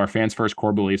essay. So our fans first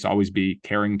core beliefs always be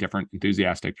caring, different,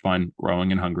 enthusiastic, fun,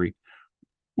 growing, and hungry.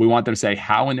 We want them to say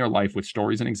how in their life with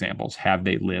stories and examples have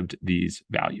they lived these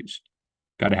values.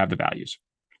 Got to have the values.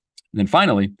 And then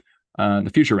finally,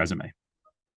 the future resume.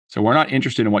 So we're not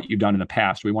interested in what you've done in the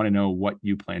past. We want to know what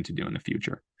you plan to do in the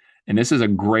future. And this is a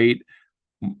great,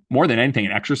 more than anything,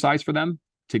 an exercise for them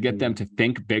to get them to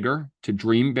think bigger, to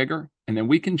dream bigger. And then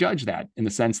we can judge that in the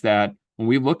sense that when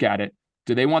we look at it,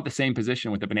 do they want the same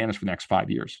position with the Bananas for the next 5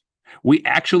 years? We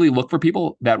actually look for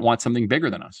people that want something bigger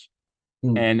than us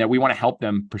and that we want to help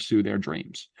them pursue their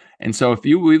dreams. And so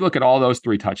we look at all those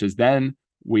 3 touches, then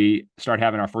we start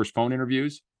having our first phone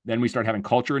interviews. Then we start having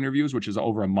culture interviews, which is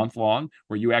over a month long,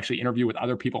 where you actually interview with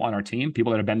other people on our team,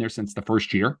 people that have been there since the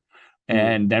first year.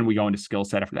 And then we go into skill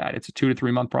set after that. It's a 2 to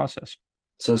 3 month process.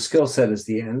 So skill set is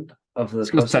the end of the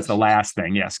skill set's the last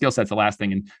thing. Yeah, skill set's the last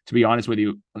thing. And to be honest with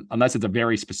you, unless it's a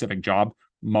very specific job,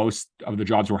 most of the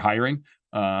jobs we're hiring,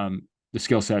 the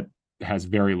skill set has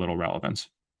very little relevance.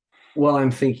 Well,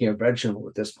 I'm thinking of Reginald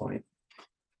at this point.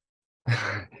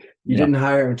 You didn't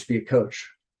hire him to be a coach.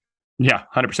 Yeah,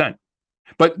 100%.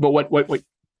 But what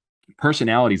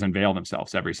personalities unveil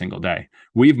themselves every single day.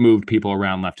 We've moved people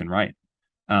around left and right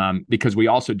because we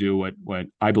also do what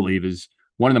I believe is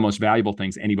one of the most valuable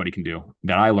things anybody can do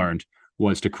that I learned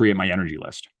was to create my energy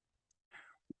list.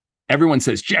 Everyone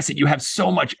says, Jesse, you have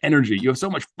so much energy. You have so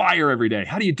much fire every day.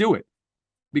 How do you do it?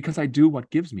 Because I do what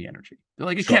gives me energy. They're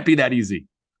like, it can't be that easy.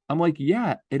 I'm like,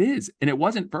 yeah, it is. And it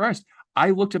wasn't for us.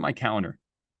 I looked at my calendar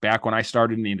back when I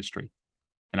started in the industry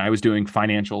and I was doing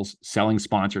financials, selling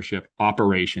sponsorship,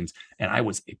 operations, and I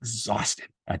was exhausted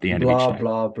at the end of each day.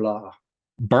 Blah, blah, blah.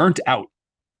 Burnt out.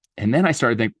 And then I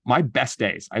started thinking, my best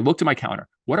days. I looked at my calendar.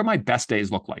 What do my best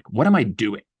days look like? What am I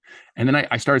doing? And then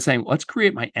I started saying, let's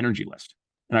create my energy list.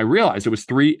 And I realized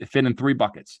it fit in 3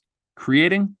 buckets: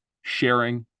 creating,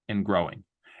 sharing, and growing.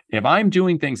 If I'm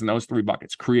doing things in those 3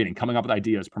 buckets, creating, coming up with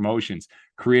ideas, promotions,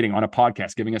 creating on a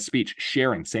podcast, giving a speech,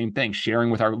 sharing, same thing, sharing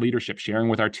with our leadership, sharing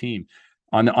with our team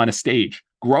on a stage,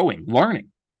 growing, learning.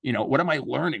 What am I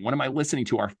learning? What am I listening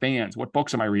to our fans? What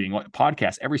books am I reading? What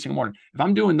podcasts every single morning? If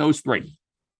I'm doing those 3,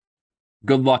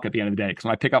 good luck at the end of the day. Because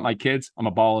when I pick up my kids, I'm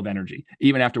a ball of energy,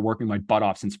 even after working my butt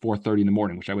off since 4:30 in the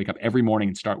morning, which I wake up every morning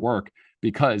and start work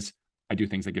because I do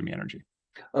things that give me energy.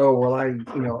 Oh, well, I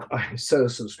so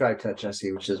subscribe to that,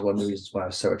 Jesse, which is one of the reasons why I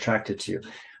was so attracted to you.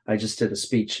 I just did a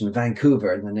speech in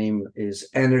Vancouver, and the name is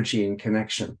Energy and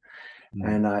Connection.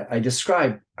 And I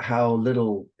described how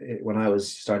little, when I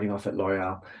was starting off at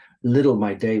L'Oreal, little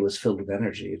my day was filled with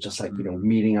energy. Just like,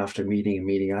 meeting after meeting and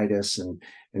meeting-itis and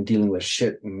dealing with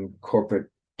shit and corporate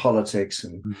politics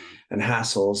and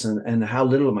hassles, and how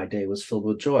little of my day was filled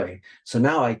with joy. So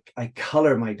now I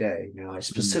color my day. I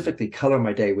specifically color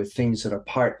my day with things that are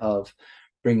part of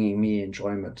bringing me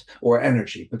enjoyment or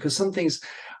energy, because some things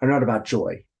are not about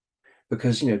joy,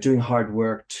 because doing hard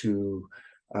work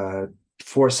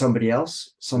for somebody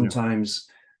else, sometimes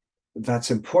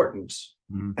that's important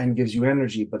and gives you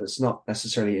energy, but it's not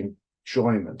necessarily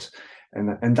enjoyment.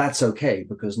 And that's okay,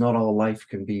 because not all life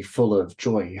can be full of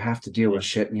joy. You have to deal with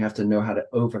shit, and you have to know how to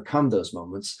overcome those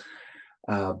moments.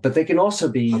 But they can also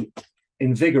be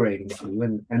invigorating for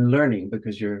you and learning,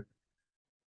 because you're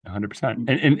 100%.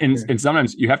 And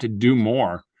sometimes you have to do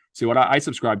more. See, what I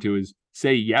subscribe to is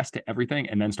say yes to everything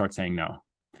and then start saying no.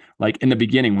 Like in the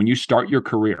beginning, when you start your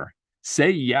career, say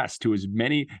yes to as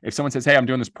many. If someone says, hey, I'm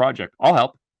doing this project, I'll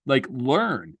help. Like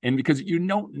learn. And because you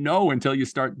don't know until you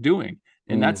start doing.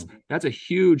 And that's a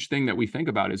huge thing that we think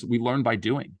about, is we learn by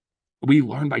doing. We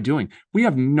learn by doing. We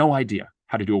have no idea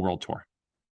how to do a world tour.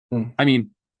 I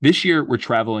mean, this year we're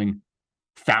traveling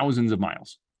thousands of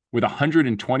miles with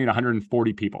 120 to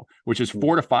 140 people, which is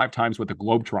 4 to 5 times what the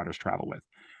Globetrotters travel with.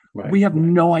 Right. We have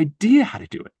no idea how to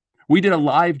do it. We did a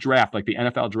live draft, like the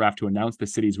NFL draft, to announce the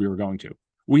cities we were going to.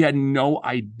 We had no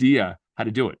idea how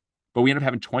to do it, but we ended up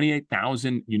having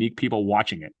 28,000 unique people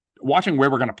watching where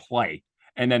we're going to play.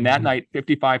 And then that night,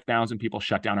 55,000 people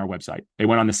shut down our website. They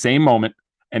went on the same moment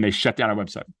and they shut down our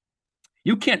website.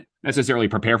 You can't necessarily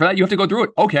prepare for that. You have to go through it.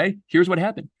 Okay, here's what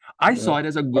happened. I saw it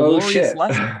as a glorious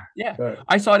lesson. Yeah, right.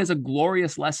 I saw it as a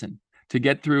glorious lesson to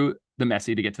get through the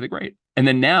messy to get to the great. And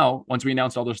then now, once we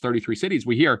announced all those 33 cities,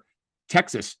 we hear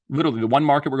Texas, literally the one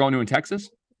market we're going to in Texas,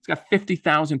 it's got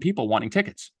 50,000 people wanting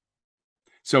tickets.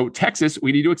 So Texas,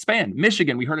 we need to expand.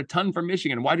 Michigan, we heard a ton from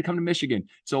Michigan. Why did it come to Michigan?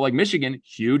 So like Michigan,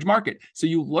 huge market. So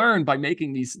you learn by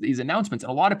making these announcements.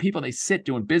 And a lot of people, they sit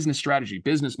doing business strategy,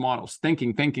 business models,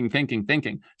 thinking,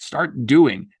 start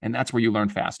doing. And that's where you learn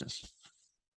fastest.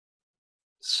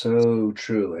 So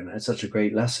true. And it's such a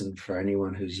great lesson for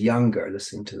anyone who's younger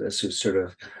listening to this, who's sort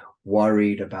of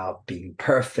worried about being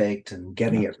perfect and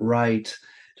getting it right.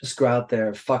 Just go out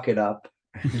there, fuck it up,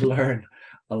 and learn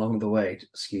along the way.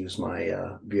 Excuse my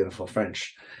beautiful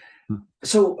French.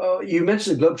 So you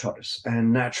mentioned the Globetrotters,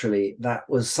 and naturally that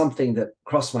was something that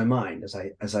crossed my mind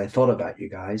as I thought about you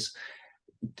guys.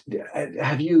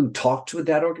 Have you talked with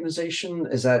that organization?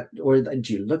 Or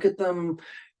do you look at them?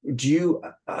 Do you,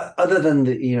 other than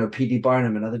the P.D.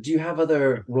 Barnum and other, do you have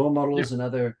other role models and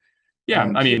other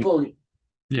people?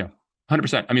 Yeah,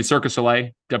 100%. I mean, Cirque du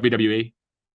Soleil, WWE,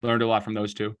 learned a lot from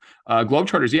those two.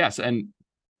 Globetrotters, yes, and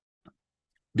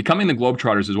becoming the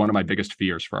Globetrotters is one of my biggest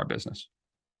fears for our business.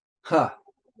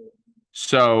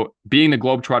 So being the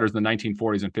Globetrotters in the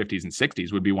 1940s and 50s and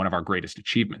 60s would be one of our greatest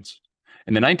achievements.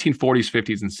 In the 1940s,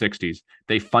 50s, and 60s,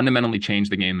 they fundamentally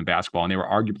changed the game of basketball, and they were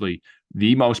arguably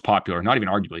the most popular, not even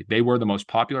arguably, they were the most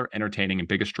popular, entertaining, and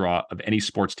biggest draw of any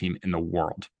sports team in the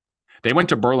world. They went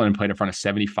to Berlin and played in front of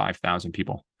 75,000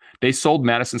 people. They sold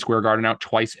Madison Square Garden out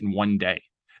twice in one day.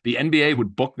 The NBA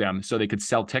would book them so they could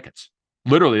sell tickets.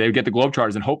 Literally, they would get the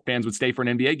Globetrotters and hope fans would stay for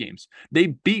an NBA games. They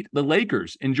beat the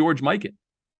Lakers in George Mikan.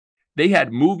 They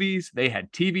had movies, they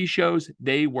had TV shows,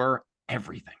 they were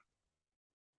everything.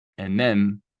 And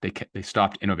then they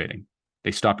stopped innovating.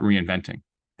 They stopped reinventing.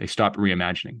 They stopped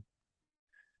reimagining.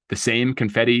 The same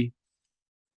confetti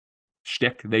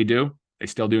shtick they do, they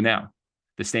still do now.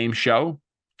 The same show,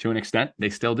 to an extent, they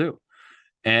still do.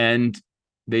 And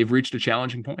they've reached a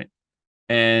challenging point.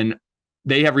 And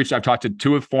I've talked to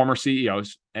 2 of former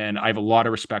CEOs, and I have a lot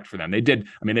of respect for them.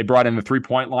 They brought in the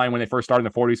 3-point line when they first started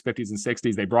in the 40s, 50s, and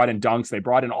 60s. They brought in dunks. They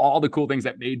brought in all the cool things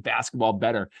that made basketball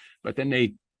better. But then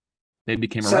they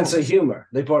became sense of humor.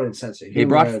 They brought in sense of humor. They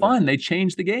brought fun. They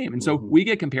changed the game. And so we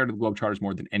get compared to the Globetrotters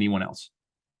more than anyone else.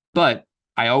 But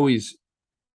I always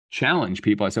challenge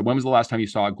people. I said, when was the last time you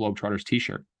saw a Globetrotters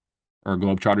t-shirt or a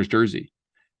Globetrotters jersey?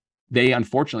 They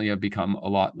unfortunately have become a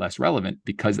lot less relevant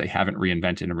because they haven't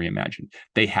reinvented and reimagined.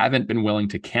 They haven't been willing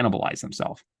to cannibalize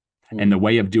themselves and the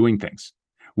way of doing things.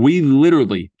 We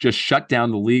literally just shut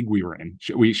down the league we were in.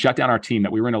 We shut down our team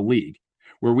that we were in a league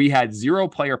where we had 0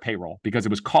 player payroll because it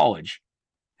was college.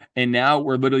 And now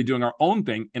we're literally doing our own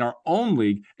thing in our own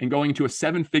league and going into a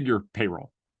 7-figure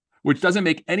payroll, which doesn't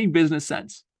make any business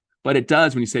sense. But it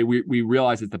does when you say we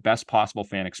realize it's the best possible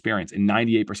fan experience, and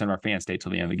 98% of our fans stay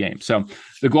till the end of the game. So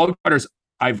the Globetrotters,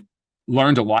 I've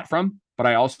learned a lot from, but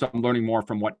I also am learning more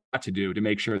from what not to do to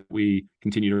make sure that we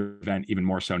continue to event even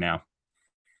more so now.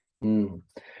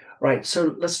 Right.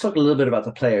 So let's talk a little bit about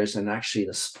the players and actually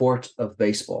the sport of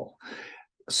baseball.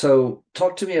 So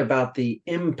talk to me about the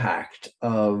impact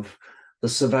of the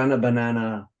Savannah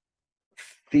Banana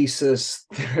thesis,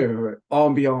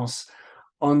 ambiance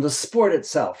on the sport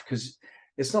itself, because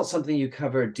it's not something you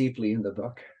cover deeply in the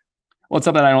book. Well, it's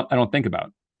something I don't think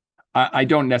about. I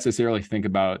don't necessarily think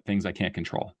about things I can't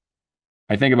control.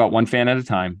 I think about one fan at a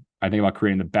time. I think about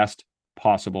creating the best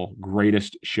possible,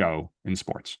 greatest show in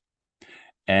sports.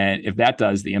 And if that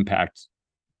does, the impact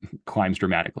climbs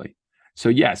dramatically. So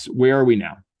yes, where are we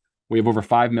now? We have over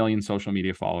 5 million social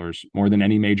media followers, more than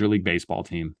any Major League Baseball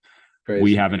team. Crazy.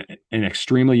 We have an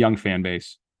extremely young fan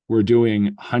base. We're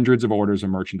doing hundreds of orders of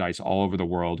merchandise all over the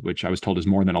world, which I was told is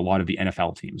more than a lot of the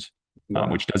NFL teams,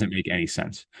 Wow. which doesn't make any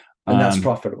sense. And that's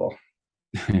profitable.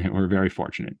 We're very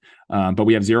fortunate. But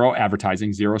we have zero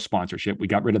advertising, zero sponsorship. We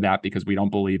got rid of that because we don't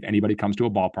believe anybody comes to a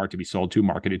ballpark to be sold to,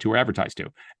 marketed to, or advertised to.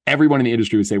 Everyone in the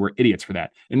industry would say we're idiots for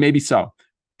that. And maybe so,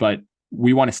 but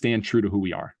we want to stand true to who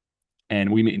we are. And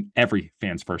we mean every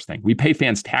fan's first thing. We pay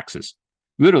fans taxes.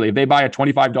 Literally, if they buy a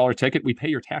 $25 ticket, we pay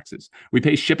your taxes. We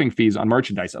pay shipping fees on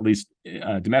merchandise, at least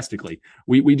domestically.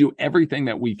 We do everything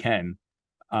that we can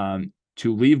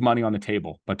to leave money on the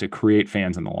table, but to create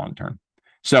fans in the long term.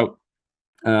 So,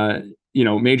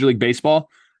 Major League Baseball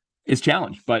is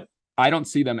challenged, but I don't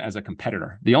see them as a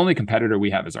competitor. The only competitor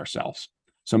we have is ourselves.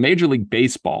 So Major League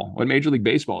Baseball, what Major League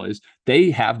Baseball is,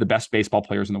 they have the best baseball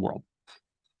players in the world.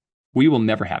 We will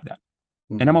never have that.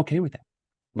 And I'm okay with that.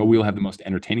 But we will have the most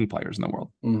entertaining players in the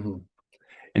world. Mm-hmm.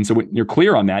 And so when you're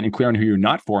clear on that and clear on who you're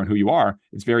not for and who you are,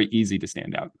 it's very easy to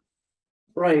stand out.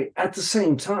 Right. At the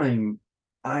same time,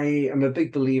 I am a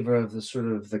big believer of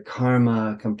the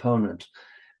karma component,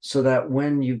 so that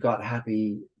when you've got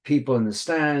happy people in the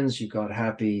stands, you've got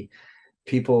happy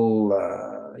people, what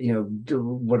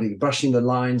are you, brushing the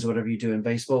lines, whatever you do in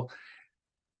baseball,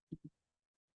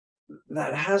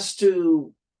 that has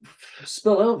to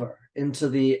spill over into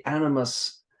the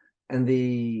animus and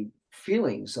the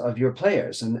feelings of your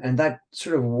players, and that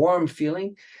sort of warm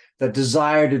feeling, that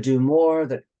desire to do more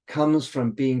that comes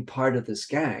from being part of this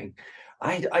gang.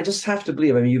 I just have to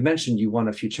believe, I mean, you mentioned you won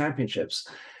a few championships,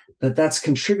 that's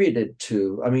contributed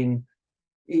to. I mean,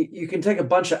 you can take a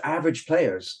bunch of average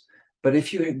players, but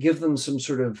if you give them some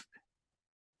sort of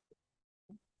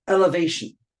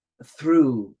elevation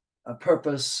through a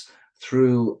purpose,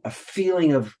 through a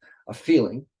feeling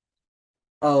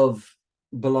of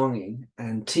belonging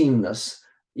and teamness,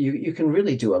 you can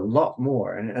really do a lot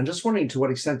more. And I'm just wondering to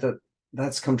what extent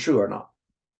that's come true or not.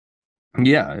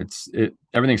 Yeah,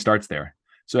 everything starts there.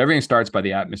 So everything starts by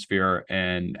the atmosphere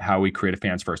and how we create a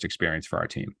fans first experience for our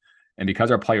team. And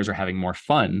because our players are having more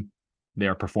fun, they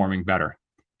are performing better.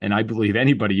 And I believe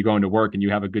anybody, you go into work and you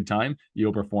have a good time,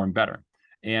 you'll perform better.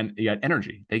 And you got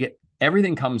energy.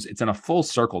 Everything comes, it's in a full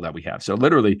circle that we have. So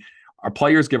literally, our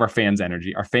players give our fans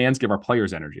energy. Our fans give our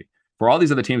players energy. For all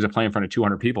these other teams that play in front of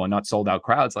 200 people and not sold out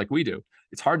crowds like we do,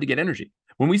 it's hard to get energy.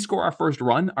 When we score our first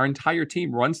run, our entire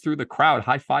team runs through the crowd,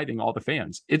 high-fiving all the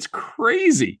fans. It's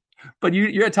crazy. But you're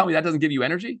going to tell me that doesn't give you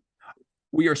energy?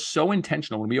 We are so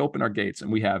intentional when we open our gates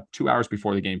and we have 2 hours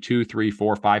before the game, 2, 3,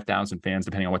 4, 5,000 fans,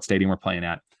 depending on what stadium we're playing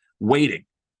at, waiting.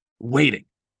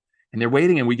 And they're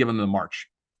waiting, and we give them the march.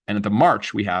 And at the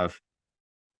march, we have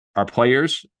our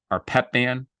players, our pep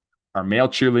band, our male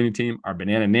cheerleading team, our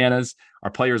banana nanas,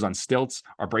 our players on stilts,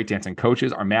 our breakdancing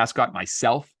coaches, our mascot,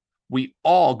 myself. We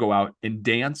all go out and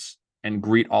dance and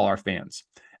greet all our fans.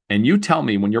 And you tell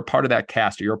me, when you're part of that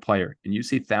cast or you're a player and you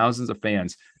see thousands of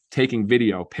fans taking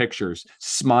video, pictures,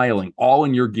 smiling, all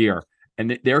in your gear,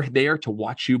 and they're there to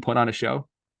watch you put on a show,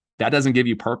 that doesn't give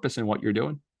you purpose in what you're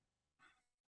doing?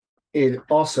 It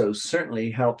also certainly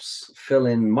helps fill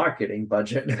in marketing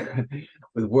budget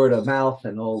with word of mouth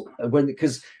and all.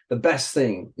 Because the best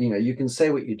thing, you can say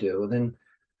what you do, and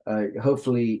then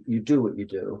hopefully you do what you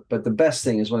do. But the best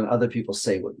thing is when other people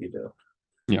say what you do.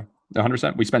 Yeah,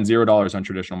 100%. We spend $0 on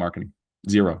traditional marketing,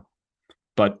 0.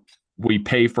 But we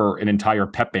pay for an entire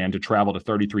pep band to travel to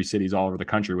 33 cities all over the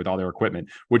country with all their equipment,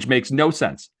 which makes no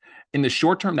sense. In the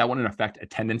short term, that wouldn't affect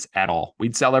attendance at all.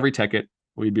 We'd sell every ticket.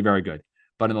 We'd be very good.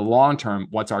 But in the long term,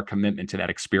 what's our commitment to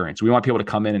that experience? We want people to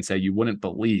come in and say, you wouldn't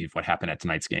believe what happened at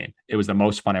tonight's game. It was the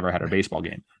most fun I ever had at a baseball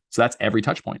game. So that's every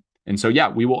touch point. And so, yeah,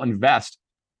 we will invest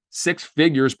 6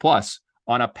 figures plus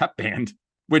on a pep band,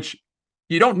 which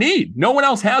you don't need. No one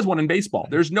else has one in baseball.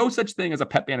 There's no such thing as a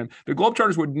pep band. The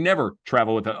Globetrotters would never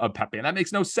travel with a pep band. That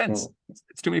makes no sense.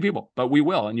 It's too many people, but we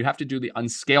will. And you have to do the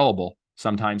unscalable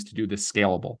sometimes to do the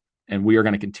scalable. And we are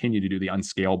going to continue to do the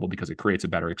unscalable because it creates a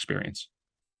better experience.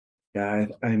 Yeah,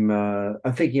 I'm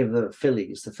thinking of the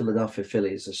Phillies, the Philadelphia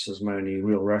Phillies. This is my only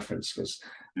real reference because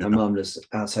my mom lives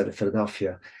outside of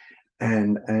Philadelphia,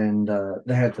 and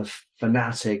they had the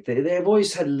Fanatic. They've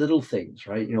always had little things,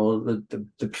 right? The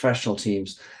professional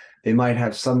teams, they might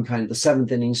have some kind of the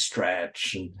 7th inning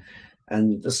stretch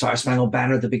and the Star Spangled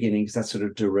Banner at the beginning, because that's sort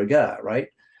of de rigueur, right?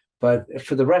 But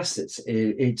for the rest,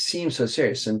 it seems so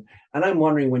serious. And I'm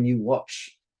wondering, when you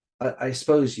watch, I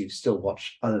suppose you still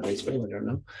watch other baseball, I don't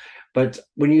know. But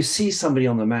when you see somebody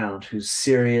on the mound who's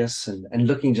serious and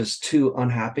looking just too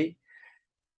unhappy,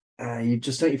 you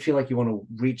feel like you want to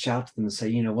reach out to them and say,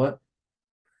 you know what?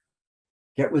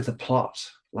 Get with the plot.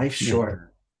 Life's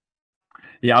short.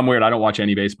 Yeah, I'm weird. I don't watch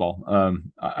any baseball.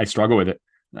 I struggle with it.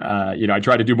 I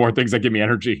try to do more things that give me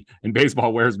energy, and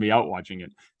baseball wears me out watching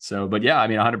it. So, but yeah, I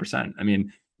mean, 100%. I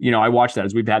mean, I watch that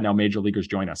as we've had now major leaguers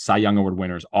join us, Cy Young Award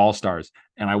winners, all stars,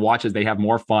 and I watch as they have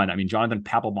more fun. I mean, Jonathan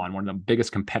Papelbon, one of the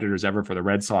biggest competitors ever for the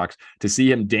Red Sox, to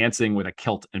see him dancing with a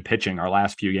kilt and pitching our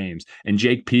last few games, and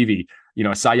Jake Peavy,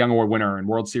 a Cy Young Award winner and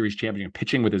World Series champion,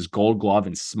 pitching with his gold glove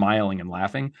and smiling and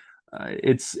laughing.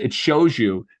 It shows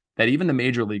you that even the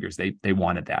major leaguers, they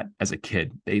wanted that as a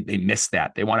kid. They missed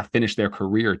that. They want to finish their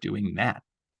career doing that.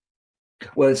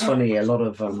 Well, it's funny. A lot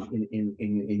of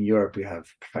in Europe, we have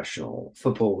professional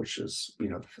football, which is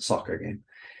the soccer game,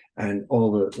 and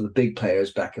all the big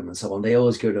players, Beckham and so on. They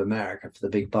always go to America for the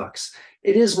big bucks.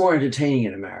 It is more entertaining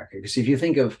in America because if you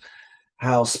think of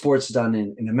how sports done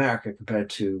in America compared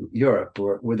to Europe,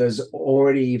 where there's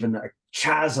already even a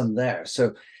chasm there.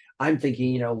 So I'm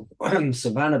thinking,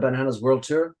 Savannah Bananas World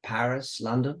Tour, Paris,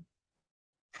 London.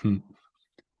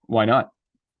 Why not?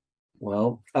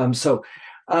 Well,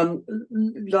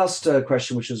 last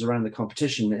question, which is around the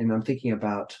competition, and I'm thinking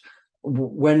about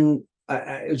when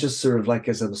just sort of like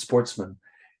as a sportsman,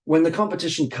 when the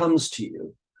competition comes to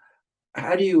you,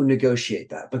 how do you negotiate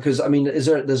that? Because I mean,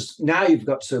 there's now you've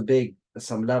got so big at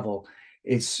some level,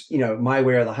 it's my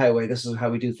way or the highway. This is how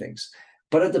we do things.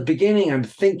 But at the beginning, I'm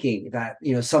thinking that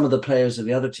some of the players of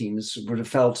the other teams would have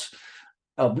felt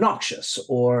obnoxious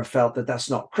or felt that that's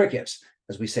not cricket,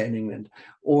 as we say in England,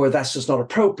 or that's just not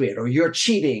appropriate, or you're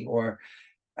cheating, or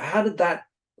how did that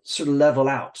sort of level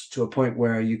out to a point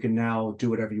where you can now do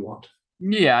whatever you want?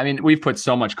 Yeah, I mean, we've put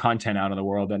so much content out in the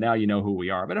world that now you know who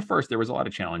we are. But at first, there was a lot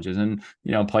of challenges, and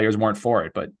players weren't for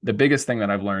it. But the biggest thing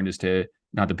that I've learned is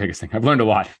not the biggest thing. I've learned a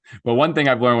lot, but one thing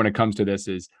I've learned when it comes to this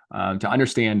is to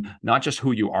understand not just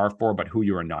who you are for, but who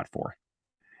you are not for.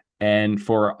 And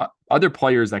for other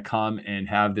players that come and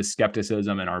have this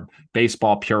skepticism and are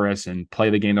baseball purists and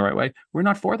play the game the right way, we're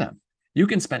not for them. You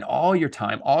can spend all your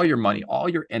time, all your money, all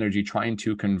your energy trying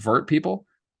to convert people,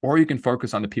 or you can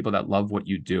focus on the people that love what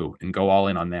you do and go all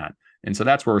in on that. And so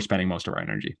that's where we're spending most of our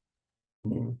energy.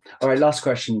 All right, last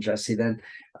question, Jesse, then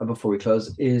before we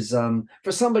close, is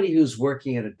for somebody who's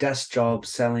working at a desk job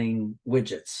selling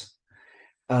widgets,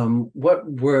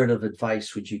 what word of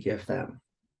advice would you give them?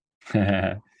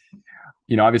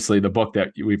 Obviously the book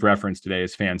that we've referenced today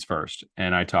is Fans First.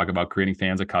 And I talk about creating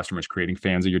fans of customers, creating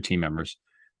fans of your team members.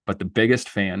 But the biggest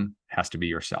fan has to be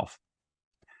yourself.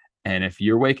 And if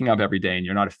you're waking up every day and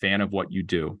you're not a fan of what you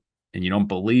do and you don't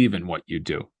believe in what you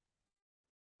do,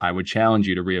 I would challenge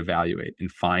you to reevaluate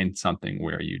and find something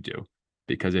where you do.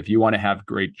 Because if you want to have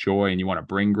great joy and you want to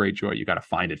bring great joy, you got to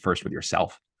find it first with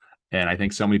yourself. And I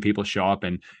think so many people show up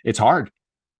and it's hard.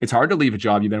 It's hard to leave a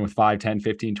job you've been with 5, 10,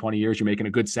 15, 20 years. You're making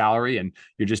a good salary and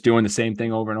you're just doing the same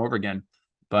thing over and over again.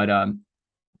 But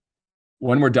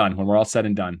when we're done, when we're all said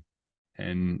and done,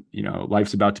 and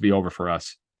life's about to be over for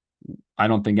us, I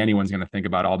don't think anyone's going to think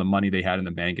about all the money they had in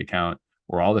the bank account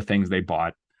or all the things they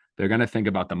bought. They're going to think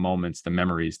about the moments, the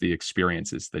memories, the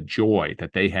experiences, the joy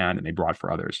that they had and they brought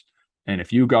for others. And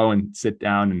if you go and sit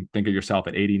down and think of yourself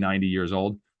at 80, 90 years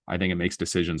old, I think it makes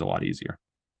decisions a lot easier.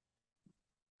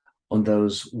 On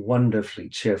those wonderfully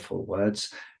cheerful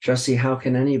words, Jesse, how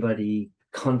can anybody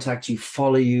contact you,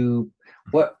 follow you,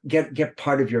 get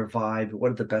part of your vibe?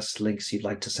 What are the best links you'd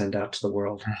like to send out to the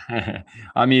world?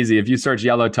 I'm easy. If you search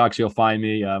Yellow Tux, you'll find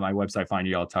me. My website, Find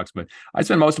Your Yellow Tux. But I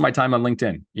spend most of my time on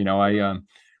LinkedIn.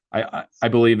 I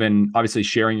believe in obviously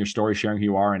sharing your story, sharing who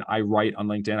you are. And I write on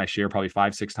LinkedIn. I share probably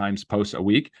 5-6 times posts a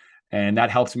week. And that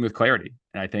helps me with clarity.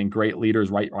 And I think great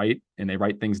leaders write, and they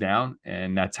write things down.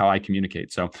 And that's how I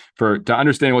communicate. So to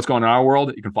understand what's going on in our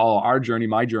world, you can follow our journey,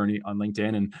 my journey on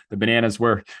LinkedIn. And the bananas,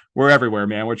 we're everywhere,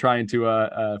 man. We're trying to,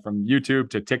 from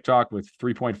YouTube to TikTok with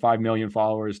 3.5 million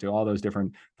followers to all those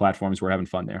different platforms. We're having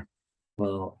fun there.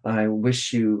 Well, I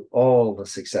wish you all the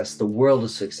success, the world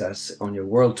of success on your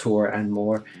world tour and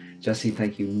more. Jesse,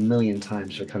 thank you a million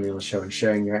times for coming on the show and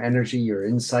sharing your energy, your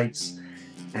insights,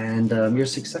 and your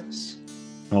success.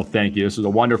 Well, thank you. This was a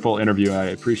wonderful interview. I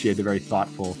appreciate the very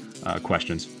thoughtful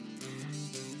questions.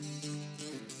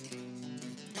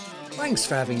 Thanks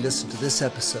for having listened to this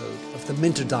episode of the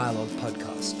Minter Dialogue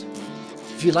podcast.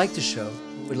 If you like the show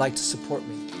and would like to support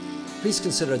me, please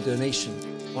consider a donation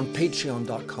on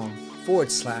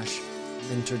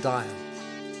patreon.com/MinterDial.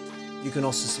 You can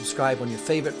also subscribe on your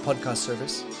favorite podcast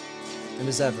service. And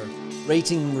as ever,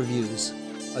 rating and reviews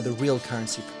are the real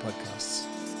currency for podcasts.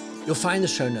 You'll find the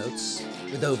show notes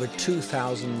with over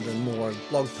 2,000 and more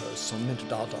blog posts on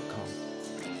minterdial.com.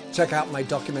 Check out my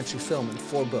documentary film and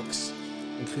 4 books,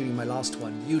 including my last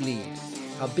one, You Lead,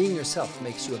 How Being Yourself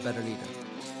Makes You a Better Leader.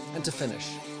 And to finish,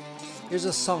 here's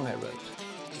a song I wrote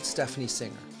with Stephanie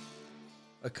Singer,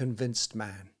 A Convinced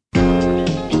Man.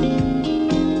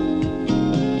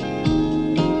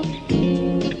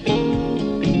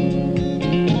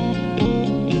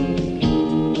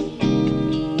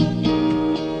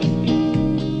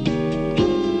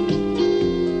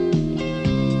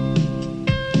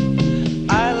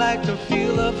 I like the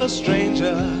feel of a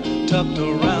stranger tucked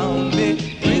around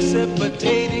me,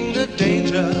 precipitating the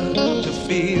danger. To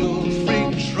feel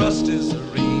free, trust is the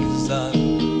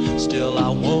reason. Still I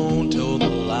won't toe the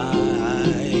line.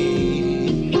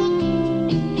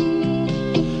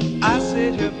 I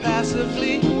sit here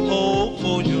passively, hope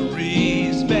for your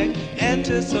respect,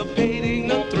 anticipating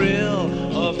the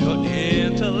thrill of your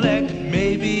intellect.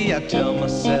 Maybe I tell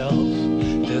myself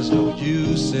there's no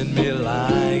use in me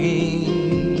lying.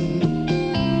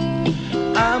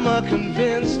 I'm a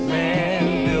convinced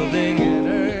man, building an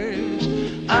urge.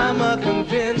 I'm a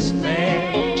convinced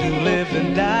man, to live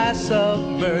and die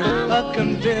submerged. A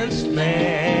convinced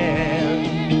man,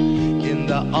 in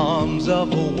the arms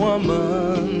of a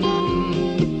woman.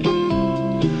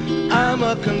 I'm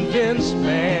a convinced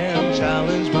man,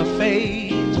 challenge my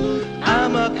fate.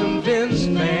 I'm a convinced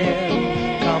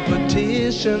man,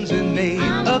 competition's innate.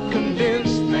 A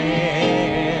convinced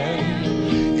man,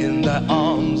 in the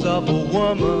arms of a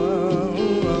woman.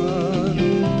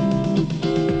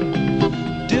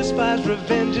 Despise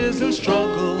revenges and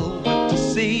struggle with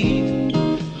deceit.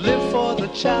 Live for the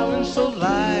challenge so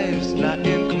life's not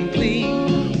incomplete.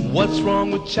 What's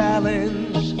wrong with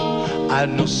challenge? I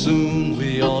know soon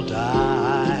we all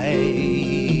die.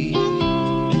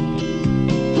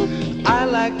 I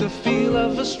like the feel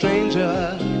of a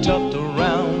stranger tucked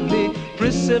around me,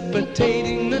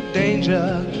 precipitating the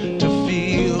danger. To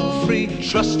feel free,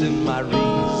 trust in my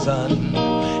reason,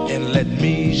 and let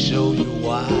me show you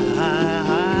why.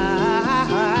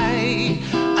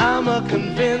 I'm a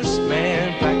convinced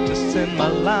man, practicing my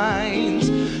lines.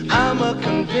 I'm a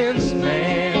convinced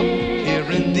man,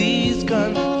 here in these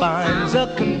confines.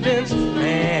 A convinced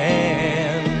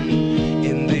man,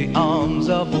 in the arms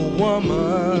of a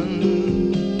woman.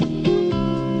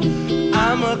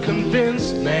 I'm a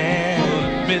convinced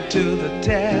man, admit to the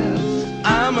test.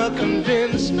 I'm a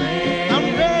convinced man,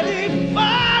 I'm ready for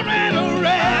an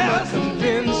arrest. I'm a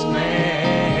convinced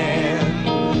man,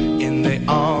 in the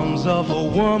arms of a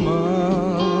woman.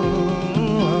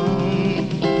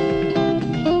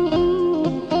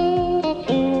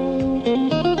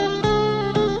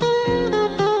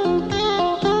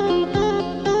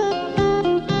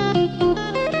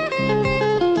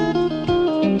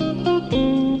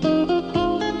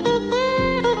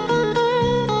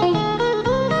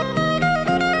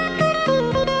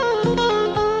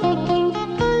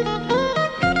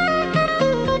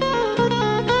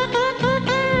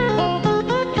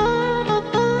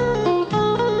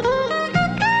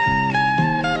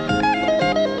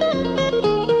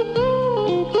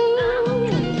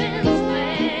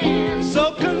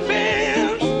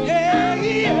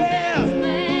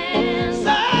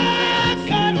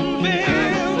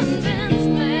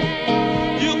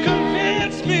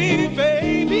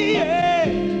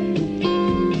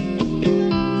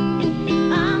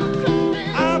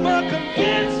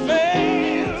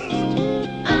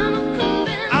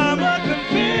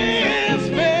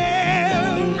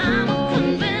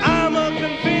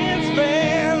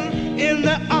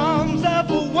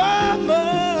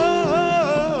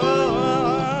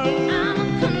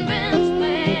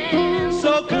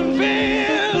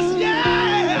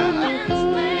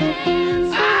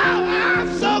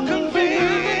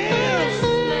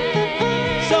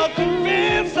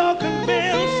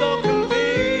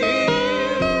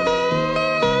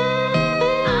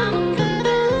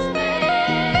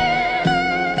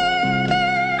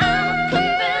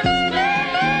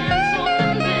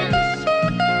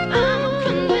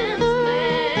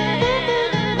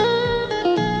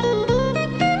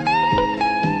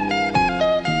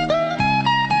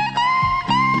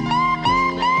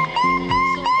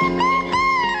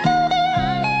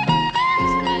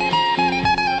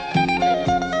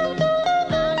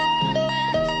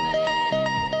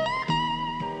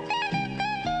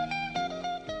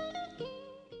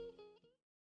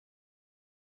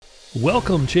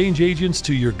 Welcome, change agents,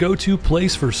 to your go-to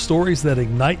place for stories that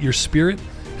ignite your spirit,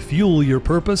 fuel your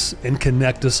purpose, and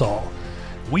connect us all.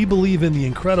 We believe in the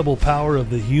incredible power of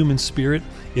the human spirit,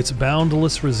 its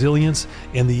boundless resilience,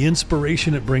 and the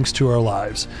inspiration it brings to our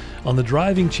lives. On the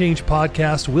Driving Change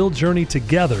podcast, we'll journey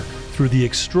together through the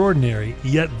extraordinary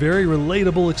yet very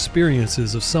relatable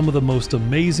experiences of some of the most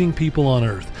amazing people on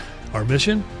earth. Our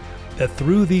mission? That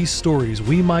through these stories,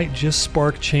 we might just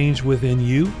spark change within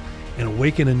you and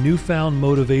awaken a newfound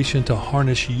motivation to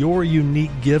harness your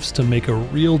unique gifts to make a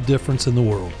real difference in the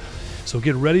world. So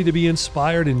get ready to be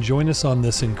inspired and join us on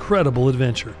this incredible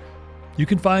adventure. You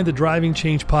can find the Driving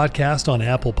Change podcast on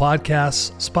Apple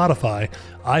Podcasts, Spotify,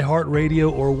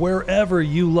 iHeartRadio, or wherever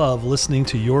you love listening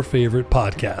to your favorite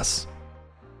podcasts.